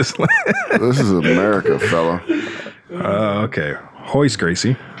come to this land. This is America, fella. Okay, Royce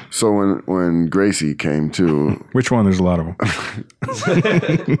Gracie. So when Gracie came to, which one? There's a lot of them.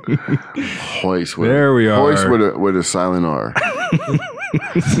 Royce. There we are. Royce with a silent R.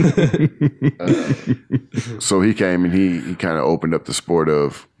 So he came and he kind of opened up the sport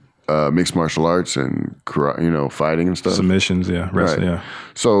of mixed martial arts and fighting and stuff. Submissions, yeah, wrestling, right. yeah.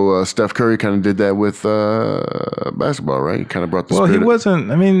 So Steph Curry kind of did that with basketball, right? He kind of brought the. Well, he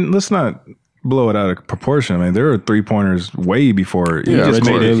wasn't. I mean, let's not blow it out of proportion. I mean, there were 3-pointers way before. He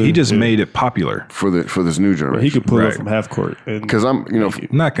just made it popular for this new generation. He could pull it from half court because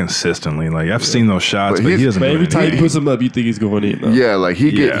not consistently. Like I've seen those shots, but he doesn't. Every time he puts them up, you think he's going in. Though. Yeah, like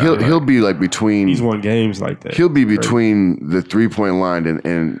he'll be like between. He's won games like that. He'll be between the 3-point line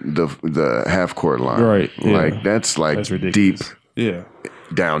and the half court line. Right, yeah. Like that's deep. Yeah,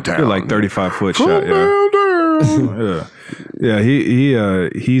 downtown. Like 35-foot shot. Yeah. Yeah,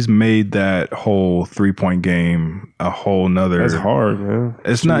 he's made that whole 3-point game a whole nother. That's hard, man.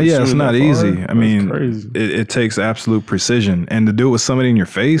 It's not easy. I mean, it takes absolute precision, and to do it with somebody in your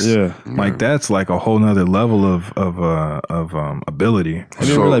face, that's like a whole nother level of ability. Have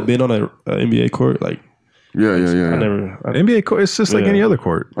you ever been on an NBA court? Like, yeah. NBA court, it's just like any other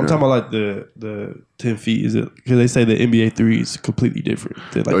court. I'm talking about like the 10 feet. Is it because they say the NBA 3 is completely different?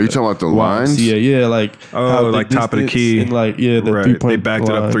 Like you talking about the lines? Yeah, like like top of the key and like the 3-point. They backed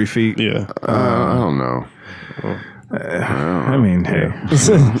it up 3 feet. Yeah, I don't know. I mean, hey.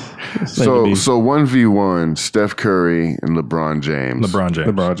 So 1v1, Steph Curry and LeBron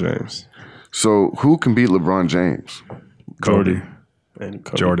James. So who can beat LeBron James? Kobe.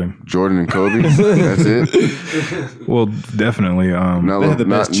 Jordan and Kobe. That's it. Well, definitely. Maybe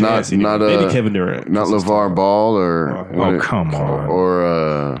Kevin Durant. Not LeVar Ball or come on,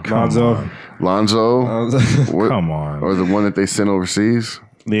 or Lonzo. Come on, or the one that they sent overseas,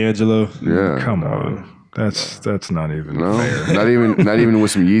 D'Angelo. Yeah, come on. That's not even fair. Not even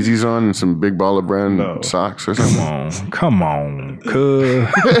with some Yeezys on and some Big Baller brand socks or something. Come on, brother.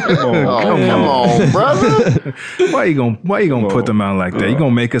 Why you gonna put them out like that? You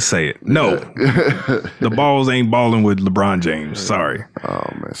gonna make us say it? No, the balls ain't balling with LeBron James. Sorry. Oh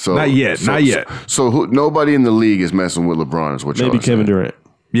man, so not yet. So nobody in the league is messing with LeBron. Is what maybe Kevin Durant.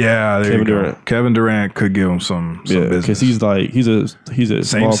 Yeah, Kevin Durant could give him some business because he's a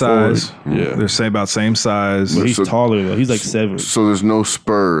same size. Forward. Yeah, they're about same size. But he's taller though. He's like 7. So there's no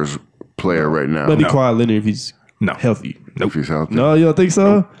Spurs player right now. Maybe Kawhi Leonard if he's healthy. Nope. If he's healthy. No, you don't think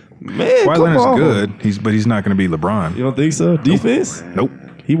so? Nope. Man, Kawhi Leonard's good. But he's not going to be LeBron. You don't think so? Defense? Nope.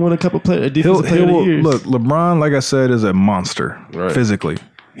 He won a couple defensive player of the years. Look, LeBron, like I said, is a monster physically.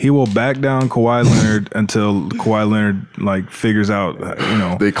 He will back down Kawhi Leonard until Kawhi Leonard figures out,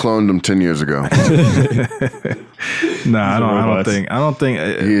 They cloned him 10 years ago. Nah, I don't think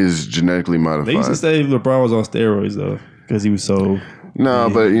he is genetically modified. They used to say LeBron was on steroids though because he was so. No,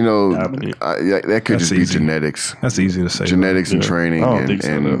 but that could just be genetics. That's easy to say. Genetics and training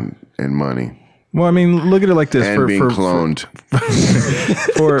and money. Well, I mean, look at it like this. And being cloned.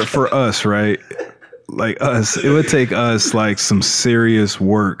 For us, right? Like us, it would take us like some serious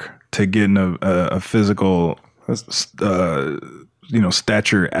work to get in a physical,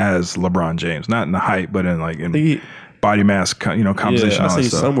 stature as LeBron James. Not in the height, but in body mass, composition. Yeah, I see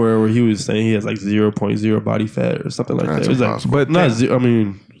somewhere where he was saying he has like 0.0 body fat or something like that. It's but not.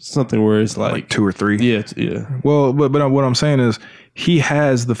 Something where it's like 2 or 3. Yeah. Well, but what I'm saying is he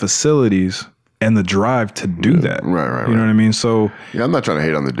has the facilities and the drive to do that. Right. You know what I mean? So I'm not trying to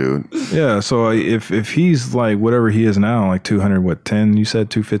hate on the dude. Yeah. So if he's like whatever he is now, like 210, you said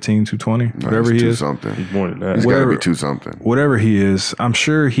 215, 220, whatever he is. Something. He's more than that. He's got to be 2 something. Whatever he is, I'm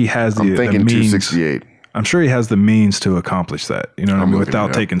sure he has the thinking the means. 268. I'm sure he has the means to accomplish that. You know what I mean?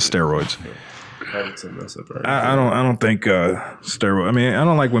 Without taking steroids. I don't think steroid. I mean, I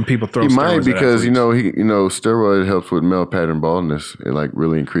don't like when people throw. He might because steroid helps with male pattern baldness. It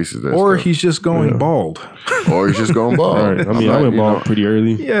really increases that. Or stuff. he's just going bald. Or he's just going bald. Right. I mean, I went bald pretty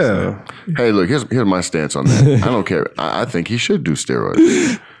early. Yeah. So. Hey, look, here's my stance on that. I don't care. I think he should do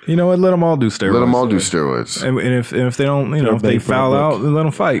steroids. You know what? Let them all do steroids. Let them all do steroids. And if they don't, if they foul out, then let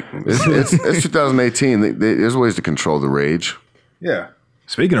them fight. It's 2018. There's ways to control the rage. Yeah.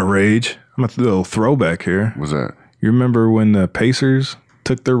 Speaking of rage, I'm a little throwback here. What's that? You remember when the Pacers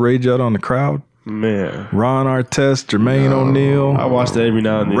took their rage out on the crowd? Man, Ron Artest, Jermaine O'Neal. I watched that every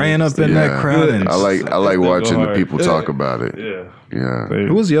now and then. Ran up in that crowd. And I like watching the people talk about it. Yeah.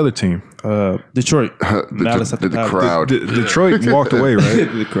 Who was the other team? Detroit. the crowd. Detroit walked away, right?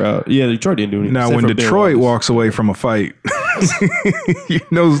 The crowd. Yeah, Detroit didn't do anything. Now, when Detroit walks away from a fight, you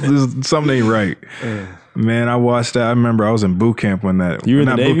know something ain't right. Man, I watched that. I remember I was in boot camp when that. You were in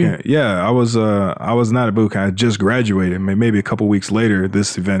the Navy? Boot camp. Yeah, I was not at boot camp. I just graduated. Maybe a couple weeks later,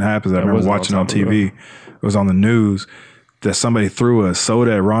 this event happens. I remember watching on TV. It was on the news that somebody threw a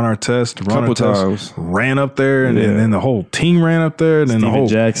soda at Ron Artest. Ron Artest ran up there, and then the whole team ran up there, and then Steven the whole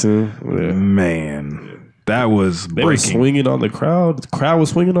Jackson. Yeah. Man, that was They breaking. were swinging on the crowd. The crowd was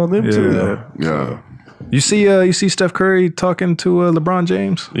swinging on them too. Though. Yeah. You see Steph Curry talking to LeBron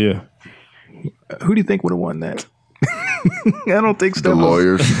James? Yeah. Who do you think would have won that? I don't think Steph. The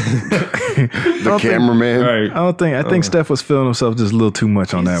lawyers, the cameraman. Right. I think Steph was feeling himself just a little too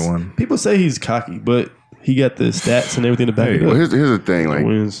much on that one. People say he's cocky, but he got the stats and everything to back it up. Well, here's the thing, like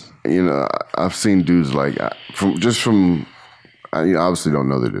wins. you know, I've seen dudes like from. I obviously don't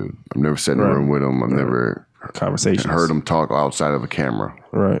know the dude. I've never sat in a room with him. I've never Conversations. heard him talk outside of a camera.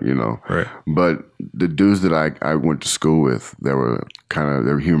 Right. You know. Right. But the dudes that I went to school with that were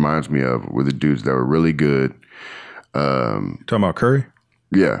he reminds me of were the dudes that were really good. Talking about Curry?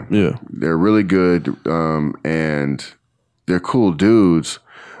 Yeah. Yeah. They're really good, and they're cool dudes,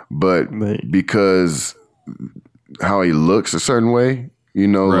 but because how he looks a certain way, you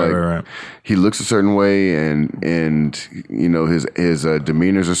know, Right. he looks a certain way, and you know his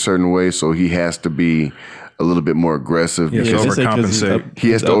demeanor's a certain way, so he has to be a little bit more aggressive. He has to overcompensate.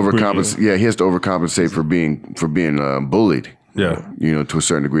 He has to overcompensate. Yeah, he has to overcompensate for being bullied. Yeah. You know, to a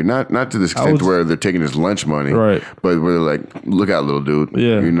certain degree. Not to this extent where they're taking his lunch money. Right. But where they're like, look out, little dude.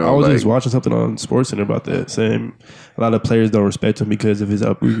 Yeah. You know, I was just watching something on SportsCenter about that, saying a lot of players don't respect him because of his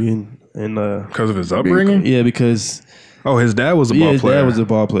upbringing. And because of his upbringing? Yeah, because his dad was a ball player. His dad was a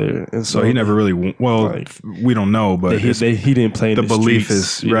ball player. And so he never really we don't know, but he didn't play in the belief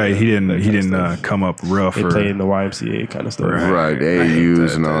streets, is right. He didn't come up rough. They played in the YMCA kind of stuff. Right.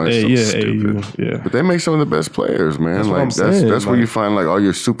 AAUs and all that stuff. AAU. Yeah. But they make some of the best players, man. That's where you find like all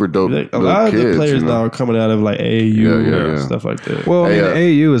your super dope a lot of kids, the players now are coming out of like AAU and stuff like that. Well,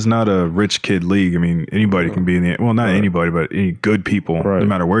 AAU is not a rich kid league. I mean, anybody can be in the not anybody, but any good people, no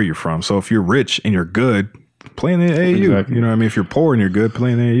matter where you're from. So if you're rich and you're good, play in the AAU. Exactly. You know what I mean? If you're poor and you're good,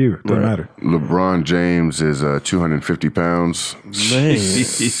 play in the AAU. It doesn't matter. LeBron James is 250 pounds,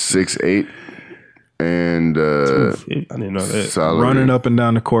 6'8", and I didn't know that. Salary. Running up and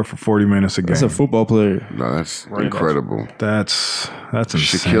down the court for 40 minutes a game. That's a football player. No, that's incredible. That's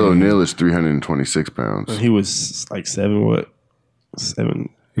insane. Shaquille O'Neal is 326 pounds. And he was like 7.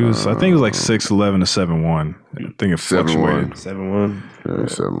 He was, I think he was like 6'11" to 7'1". I think it fluctuated. 7'1". Yeah,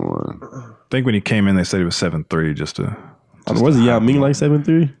 7'1". I think when he came in, they said he was 7'3", just to. Was it Yao Ming like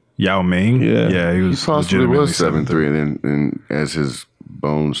 7'3"? Yao Ming? Yeah, he was. He possibly was 7'3", and then as his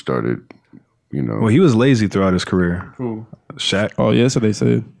bones started, you know. Well, he was lazy throughout his career. Who? Shaq. Oh, yeah, that's what they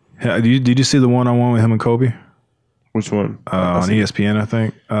said. Did you see the one-on-one with him and Kobe? Which one? On ESPN, I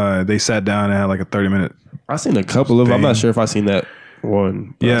think. They sat down and had like a 30-minute. I seen a couple of them. I'm not sure if I seen that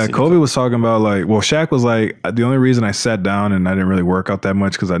one. Yeah, Kobe was talking about Shaq was like, the only reason I sat down and I didn't really work out that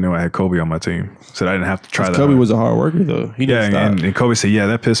much because I knew I had Kobe on my team. Said I didn't have to try that. Kobe was a hard worker though. He didn't stop. And Kobe said,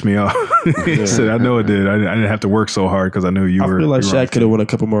 that pissed me off. He said, I know it did. I didn't have to work so hard because I knew you were. I feel like Shaq could have won a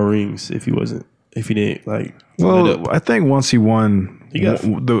couple more rings if he didn't like. Well, I think once he won,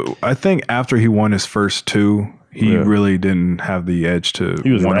 I think after he won his first 2, he really didn't have the edge to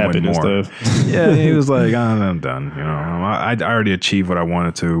want to win more. And stuff. Yeah, he was like, I'm done. You know, I already achieved what I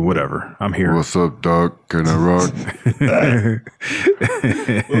wanted to. Whatever, I'm here. What's up, Doc? Can I rock?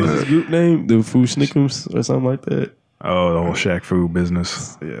 What was his group name? The Fu-Schnickums or something like that. Oh, the whole Shaq Fu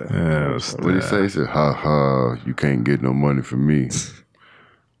business. Yeah. What did he say? He said, "Ha ha, you can't get no money from me."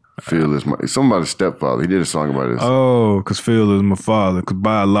 Phil is somebody's stepfather. He did a song about this. Oh, because Phil is my father. Because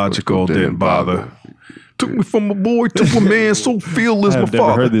biological didn't bother. Took me from a boy to a man, so Phil is my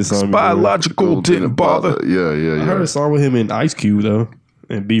father. Heard this song biological didn't bother. Yeah. I heard a song with him in Ice Cube though,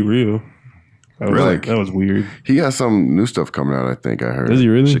 and Be Real. Really? That was weird. He got some new stuff coming out. I think I heard. Does he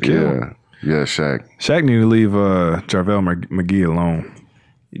really? Yeah, Shaq. Shaq need to leave JaVale McGee alone.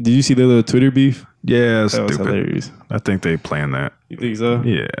 Did you see the little Twitter beef? Yeah, that was hilarious. I think they planned that. You think so?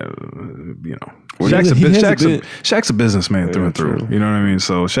 Yeah, you know. Shaq's a businessman through and through. True. You know what I mean?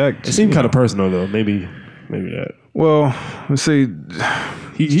 So Shaq. It seemed kind of personal though. Maybe that. Well, let's see.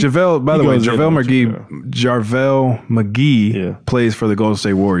 JaVale, by the way, JaVale McGee plays for the Golden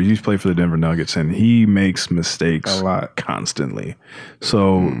State Warriors. He used to play for the Denver Nuggets, and he makes mistakes a lot constantly.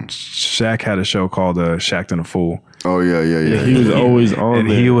 So Shaq had a show called Shaqtin' a Fool. Oh yeah. He was always on and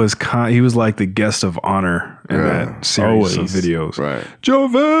there. he was like the guest of honor in that series of videos. Right.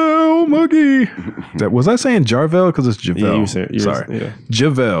 JaVale McGee. Was I saying Jarvel? Because it's JaVale. Yeah, Sorry.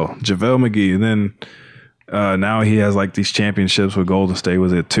 JaVale McGee. And then now he has like these championships with Golden State.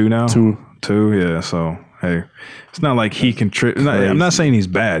 Was it 2 now? 2, yeah. So, hey, it's not like he can I'm not saying he's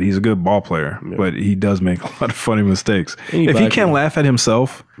bad. He's a good ball player, but he does make a lot of funny mistakes. If he can't laugh at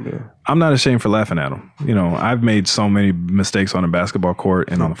himself, I'm not ashamed for laughing at him. You know, I've made so many mistakes on a basketball court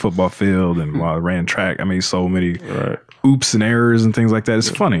and on the football field, and while I ran track, I made so many oops and errors and things like that. It's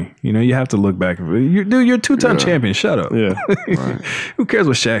funny. You know, you have to look back. You're a 2-time champion. Shut up. Yeah. Who cares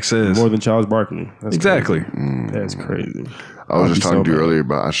what Shaq says? More than Charles Barkley. That's exactly. Crazy. That's crazy. I was just talking to you earlier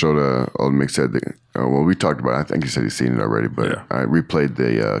about, I showed Old Mick said, we talked about it. I think he said he's seen it already, but I replayed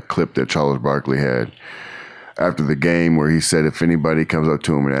the clip that Charles Barkley had after the game where he said if anybody comes up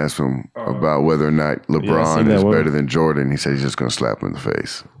to him and asks him about whether or not LeBron is better than Jordan, he said he's just going to slap him in the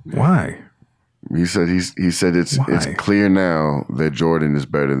face. Why? He said it's clear now that Jordan is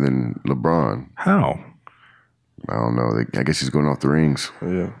better than LeBron. How? I don't know. I guess he's going off the rings.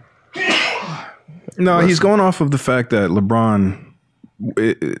 Yeah. No, he's going off of the fact that LeBron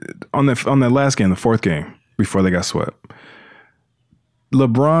on that last game, the fourth game before they got swept.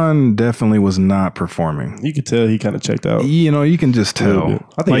 LeBron definitely was not performing. You could tell he kind of checked out. You know, you can just tell.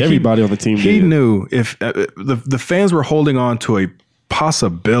 I think everybody on the team he knew if the fans were holding on to a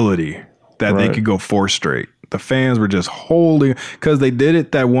possibility that they could go 4 straight. The fans were just holding because they did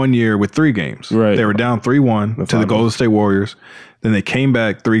it that one year with 3 games. Right. They were down 3-1 to the Golden State Warriors. Then they came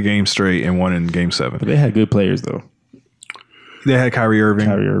back 3 games straight and won in Game 7. But they had good players though. They had Kyrie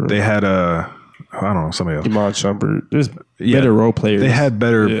Irving. They had I don't know, somebody else. Iman Shumpert. There's better role players. They had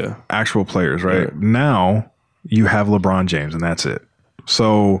better actual players, right? Yeah. Now you have LeBron James, and that's it.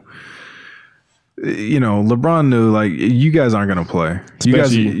 So, you know, LeBron knew, like, you guys aren't going to play.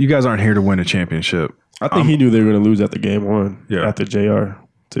 You guys aren't here to win a championship. I think he knew they were going to lose after Game 1. Yeah. After JR,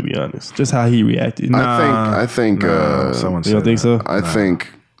 to be honest. Just how he reacted. I think someone you don't think so? I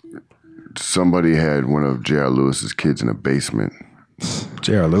think somebody had one of J.R. Lewis's kids in a basement.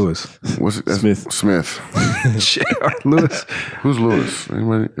 J.R. Lewis. What's it? Smith. J.R. Lewis. Who's Lewis?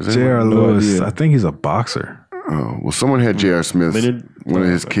 J.R. Lewis. I think he's a boxer. Oh, well, someone had J.R. Smith, one of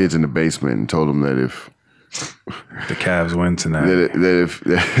his kids, in the basement and told him that if the Cavs win tonight,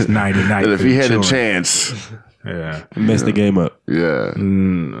 that if he had a chance, messed the game up. Yeah.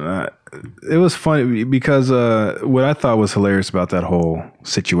 It was funny because what I thought was hilarious about that whole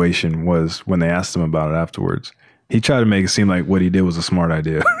situation was when they asked him about it afterwards. He tried to make it seem like what he did was a smart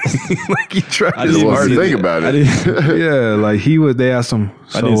idea. Like he tried to think about it. Yeah, like they asked him,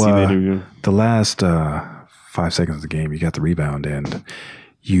 so I didn't see the interview. The last 5 seconds of the game, you got the rebound and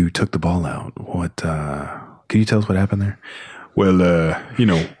you took the ball out. What can you tell us what happened there? Well, you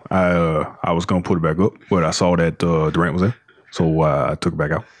know, I was gonna put it back up, but I saw that Durant was there. So I took it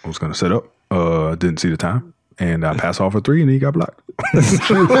back out. I was gonna set up. Didn't see the time. And I passed off a 3 and he got blocked.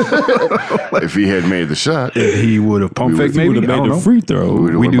 If he had made the shot, he would have pump fake. Maybe made the free throw.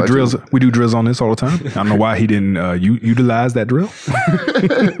 We do drills. We do drills on this all the time. I don't know why he didn't utilize that drill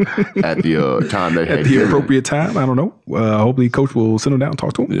at the time that at the appropriate time. I don't know. Hopefully, coach will sit him down and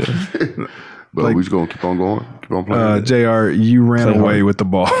talk to him. Yeah. But we just gonna keep on going, keep on playing. JR, you ran away with the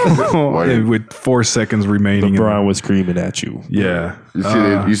ball with 4 seconds remaining. LeBron was screaming at you. Yeah,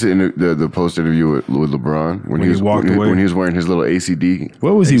 you see in the post interview with LeBron when he walked away when he was wearing his little ACD.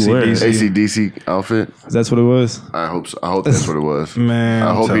 What was he wearing? ACDC outfit. That's what it was. I hope so. I hope that's what it was. Man,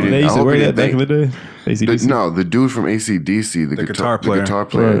 I hope he didn't. They used to wear that back in the day. ACDC? No, the dude from ACDC, the guitar player.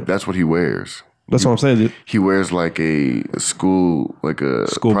 Right. That's what he wears. That's what I'm saying. Dude. He wears like a school,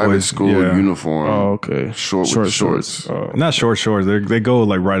 private school uniform. Oh, okay. Short shorts. Not short shorts. They go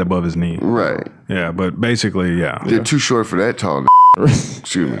like right above his knee. Right. Yeah, but basically, yeah. They're too short for that tall.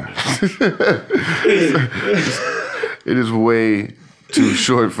 Excuse me. It is way too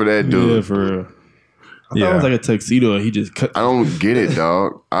short for that dude. Yeah, for real. I thought it was like a tuxedo and he just cut. I don't get it,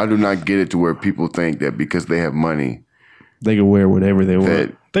 dog. I do not get it to where people think that because they have money, they can wear whatever they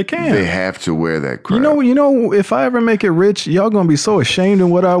want. They can. They have to wear that crap. You know, if I ever make it rich, y'all gonna be so ashamed of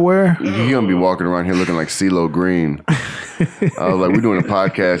what I wear. You're gonna be walking around here looking like CeeLo Green. I was like, we're doing a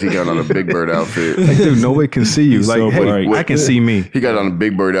podcast. He got on a Big Bird outfit. Like, dude, nobody can see you. Like, so hey, I can see me. He got on a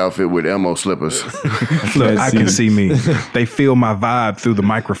Big Bird outfit with Elmo slippers. Look, I can see me. They feel my vibe through the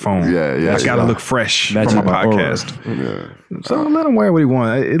microphone. Yeah. I gotta look fresh Matching for my my podcast. Yeah. So let him wear what he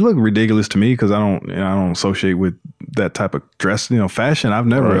wants. It looked ridiculous to me because I don't associate with that type of dress. You know, fashion. I've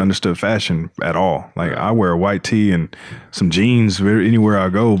never understood fashion at all. Like I wear a white tee and some jeans anywhere I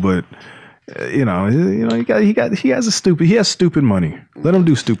go, but. He has stupid money. Let him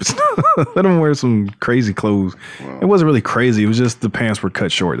do stupid stuff. Let him wear some crazy clothes. Wow. It wasn't really crazy. It was just the pants were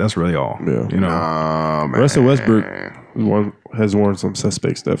cut short. That's really all. Yeah. You know. Russell Westbrook has worn some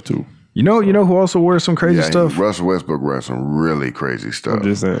suspect stuff too. You know who also wears some crazy stuff? Russell Westbrook wears some really crazy stuff. I'm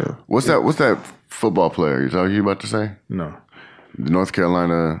just saying. What's that football player you about to say? No. The North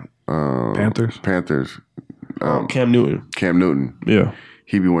Carolina Panthers. Cam Newton. Cam Newton. Yeah.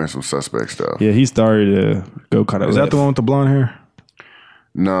 He be wearing some suspect stuff. Yeah, he started to go kind of. Is that the one with the blonde hair?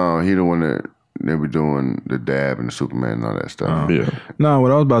 No, he the one that they were doing the dab and the Superman and all that stuff. Yeah. No,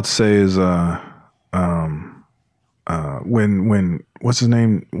 what I was about to say is when what's his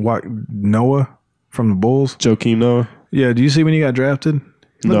name? Noah from the Bulls? Joakim Noah? Yeah, do you see when he got drafted?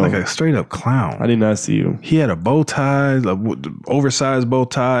 He looked No. like a straight up clown. I did not see him. He had a bow tie, oversized bow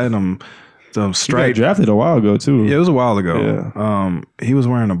tie, and the He got stripe. drafted a while ago too. Yeah, it was a while ago. Yeah. He was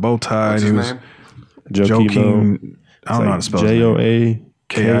wearing a bow tie. What's and he his was Joakim Noah. Joakim. I don't know how to spell his name.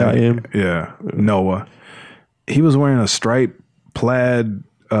 Joakim. Yeah, Noah. He was wearing a striped plaid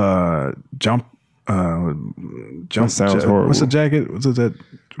jump. sounds horrible. What's the jacket?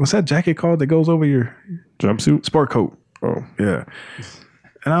 What's that jacket called that goes over your Jumpsuit? sport coat? Oh. Yeah.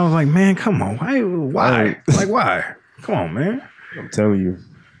 And I was like, man, come on, why? Like, why? Come on, man. I'm telling you.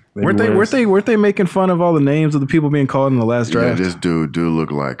 Weren't they making fun of all the names of the people being called in the last Yeah, draft? this dude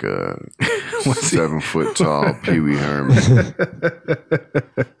look like a 7 foot tall Pee Wee Herman.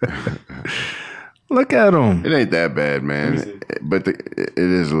 Look at him. It ain't that bad, man. But it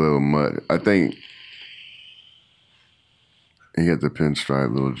is a little mud. I think he got the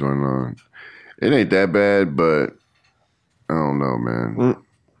pinstripe little joint on. It ain't that bad, but I don't know, man.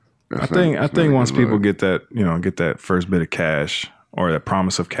 I think once people get that first bit of cash or that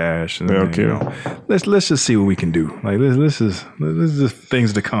promise of cash, and then, let's just see what we can do. Like this is just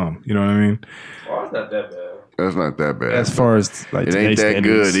things to come. You know what I mean? Oh, it's not that bad. That's not that bad. As far as like it ain't that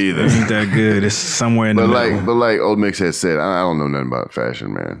good either. It ain't that good. It's somewhere in the middle. But like Old Mix had said, I don't know nothing about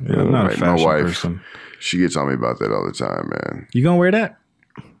fashion, man. Yeah, I'm not a fashion my wife, person. She gets on me about that all the time, man. You gonna wear that?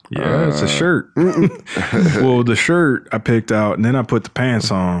 Yeah, it's a shirt. Well, the shirt I picked out, and then I put the pants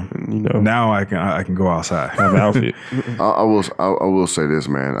on. Now I can go outside. Have an outfit. I will say this,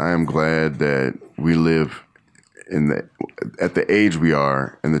 man. I am glad that we live at the age we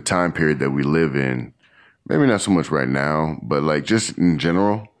are and the time period that we live in. Maybe not so much right now, but like just in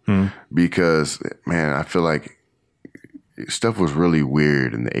general, because man, I feel like stuff was really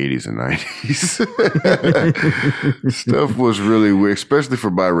weird in the 80s and 90s. Stuff was really weird, especially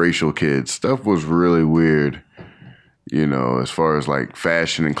for biracial kids. Stuff was really weird, as far as like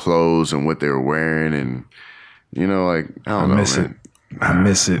fashion and clothes and what they were wearing. And, like, I don't know, man. I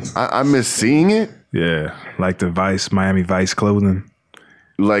miss it. I miss seeing it. Yeah. Like the Miami Vice clothing.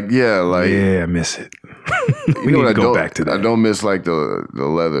 Yeah, I miss it. We need to go back to that. I don't miss like the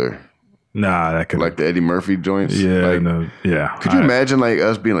leather. Nah, that could like the Eddie Murphy joints. Yeah, Could you imagine like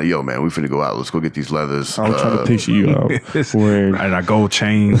us being like, "Yo, man, we finna go out. Let's go get these leathers." I'm trying to picture you out wearing and our gold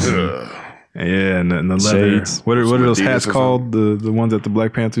chains. And the leather. Shades. What are those hats called? The ones that the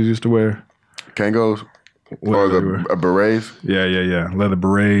Black Panthers used to wear? Kangos. Or the berets? Yeah. Leather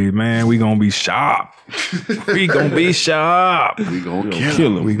beret. Man, we gonna be sharp. We gonna be sharp. We gonna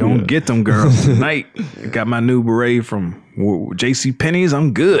kill them. We gonna get them girls tonight. Got my new beret from J.C. Penney's.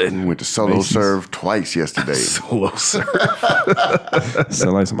 I'm good. We went to Solo Serve twice yesterday. Solo Serve.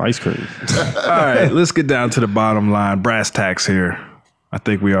 Sound like some ice cream. All right, let's get down to the bottom line. Brass tacks here. I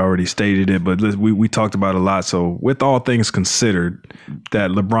think we already stated it, but we talked about it a lot. So with all things considered,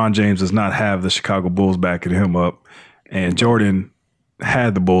 that LeBron James does not have the Chicago Bulls backing him up, and Jordan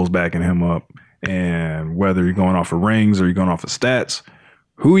had the Bulls backing him up, and whether you're going off of rings or you're going off of stats,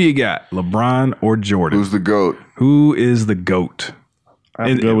 who you got, LeBron or Jordan? Who's the GOAT? Who is the GOAT? I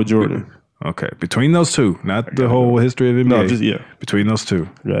have to go with Jordan. Okay, between those two, not the whole history of NBA. No, between those two.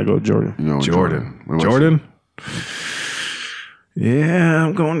 Yeah, I go with Jordan. Jordan? Yeah,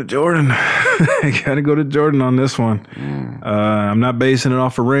 I'm going to Jordan. I got to go to Jordan on this one. I'm not basing it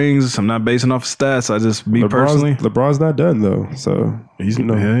off of rings. I'm not basing it off of stats. I just personally. LeBron's not done though, so he's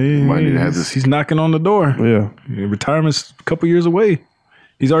he's knocking on the door. Yeah, retirement's a couple years away.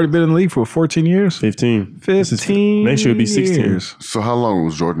 He's already been in the league for 14 years. 15. 15. Next year it'll be 16 years. So how long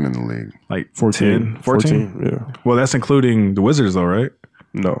was Jordan in the league? Like 14. 14? Yeah. Well, that's including the Wizards, though, right?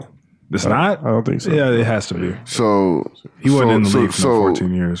 No. It's not? I don't think so. Yeah, it has to be. So he wasn't in the league for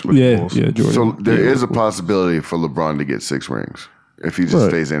 14 years. With the Bulls. Yeah, Jordan. So there is a possibility for LeBron to get 6 rings if he just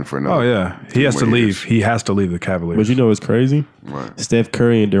stays in for another. Oh, yeah. He has to leave. He has to leave the Cavaliers. But you know what's crazy? Right. Steph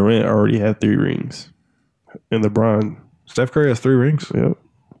Curry and Durant already have 3 rings. And LeBron. Steph Curry has 3 rings? Yep.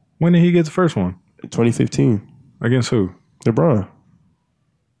 When did he get the first one? 2015. Against who? LeBron.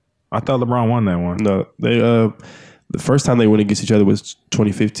 I thought LeBron won that one. No, they the first time they went against each other was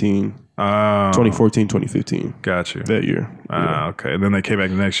 2015. 2014, 2015. Got you. That year. Okay. And then they came back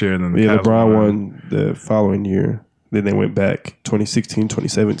the next year. And then LeBron won the following year. Then they went back 2016,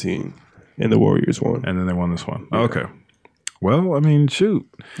 2017. And the Warriors won. And then they won this one. Yeah. Okay. Well, I mean, shoot.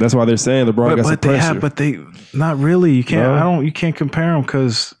 That's why they're saying LeBron got some pressure. But they not really. You can't. No. You can't compare them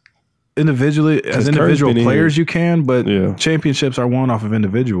because individually, as individual players, you can. But championships are won off of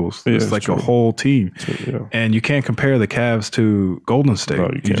individuals. Yeah, it's like true. a whole team, and you can't compare the Cavs to Golden State. No,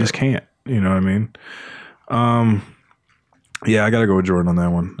 you just can't. You know what I mean? Yeah, I got to go with Jordan on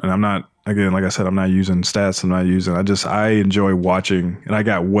that one. And I'm not. Again, like I said, I'm not using stats. I enjoy watching, and I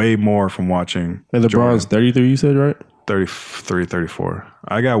got way more from watching. And LeBron's 33. You said right? 33, 34.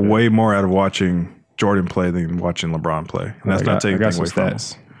 I got way more out of watching Jordan play than watching LeBron play. And that's not taking anything away from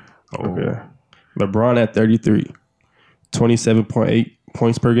stats. Okay. LeBron at 33. 27.8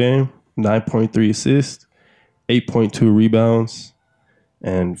 points per game, 9.3 assists, 8.2 rebounds,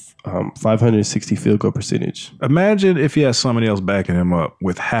 and 560 field goal percentage. Imagine if he has somebody else backing him up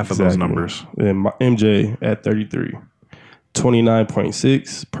with half of those numbers. And MJ at 33.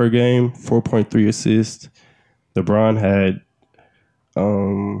 29.6 per game, 4.3 assists. LeBron had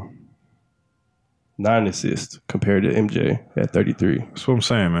 9 assists compared to MJ at 33. That's what I'm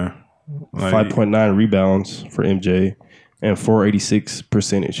saying, man. 5.9 rebounds for MJ and 486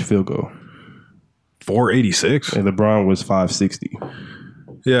 percentage field goal. 486? And LeBron was 560.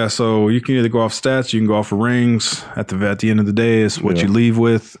 Yeah, so you can either go off stats, you can go off of rings. At the end of the day, it's what you leave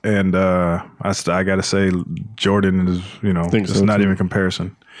with. And I got to say, Jordan is, just not even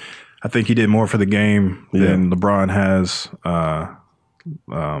comparison. I think he did more for the game than LeBron has.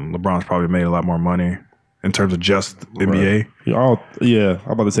 LeBron's probably made a lot more money in terms of just NBA. Right.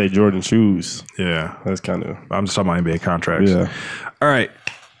 I'm about to say Jordan shoes. Yeah. That's kind of... I'm just talking about NBA contracts. Yeah. All right.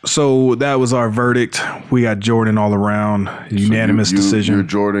 So that was our verdict. We got Jordan all around. Unanimous decision. You're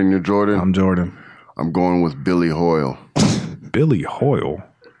Jordan. I'm Jordan. I'm going with Billy Hoyle. Billy Hoyle?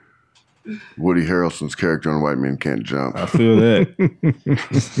 Woody Harrelson's character on White Men Can't Jump. I feel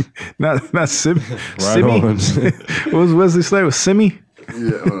that. not Simi. Right Simi? on. What was Wesley name? Was Simi?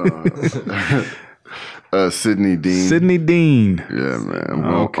 Yeah. Sidney Dean. Sidney Dean. Yeah, man.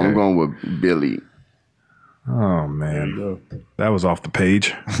 I'm going with Billy. Oh, man. That was off the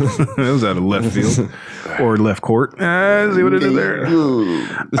page. That was out of left field or left court. See what it is there. All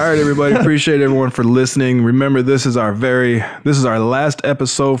right, everybody. Appreciate everyone for listening. Remember, this is our last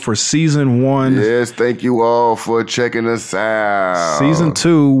episode for season 1. Yes, thank you all for checking us out. Season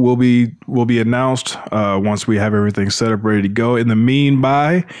 2 will be announced once we have everything set up, ready to go. In the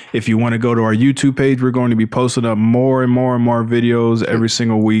meanwhile, if you want to go to our YouTube page, we're going to be posting up more and more and more videos every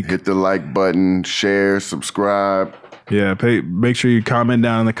single week. Hit the like button, share, subscribe. Yeah, make sure you comment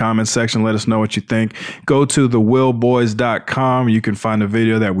down in the comment section. Let us know what you think. Go to thewillboys.com. You can find a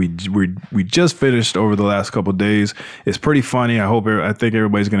video that we just finished over the last couple of days. It's pretty funny. I think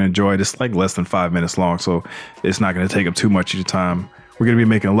everybody's going to enjoy it. It's like less than 5 minutes long, so it's not going to take up too much of your time. We're going to be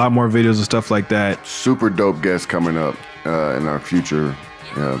making a lot more videos and stuff like that. Super dope guests coming up in our future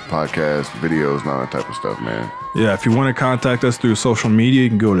podcast, videos, and all that type of stuff, man. Yeah, if you want to contact us through social media, you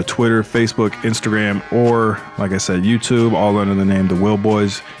can go to Twitter, Facebook, Instagram, or, like I said, YouTube, all under the name The Will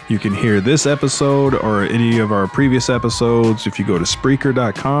Boys. You can hear this episode or any of our previous episodes. If you go to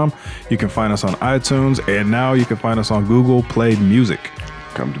Spreaker.com, you can find us on iTunes, and now you can find us on Google Play Music.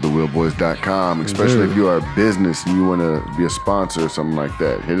 Come to thewillboys.com, especially if you are a business and you want to be a sponsor or something like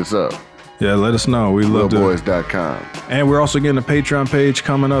that. Hit us up. Yeah, let us know. We love Willboys.com. And we're also getting a Patreon page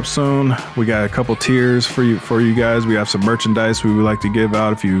coming up soon. We got a couple tiers for you guys. We have some merchandise we would like to give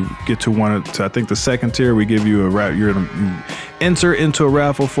out. If you get to I think the second tier, we give you you enter into a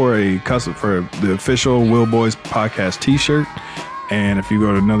raffle for the official Will Boys podcast t-shirt. And if you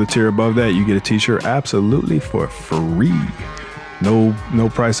go to another tier above that, you get a t-shirt absolutely for free. No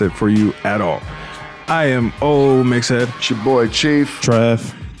price for you at all. I am Old Mixhead. It's your boy Chief.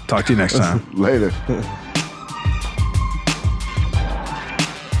 Trav. Talk to you next time. Later.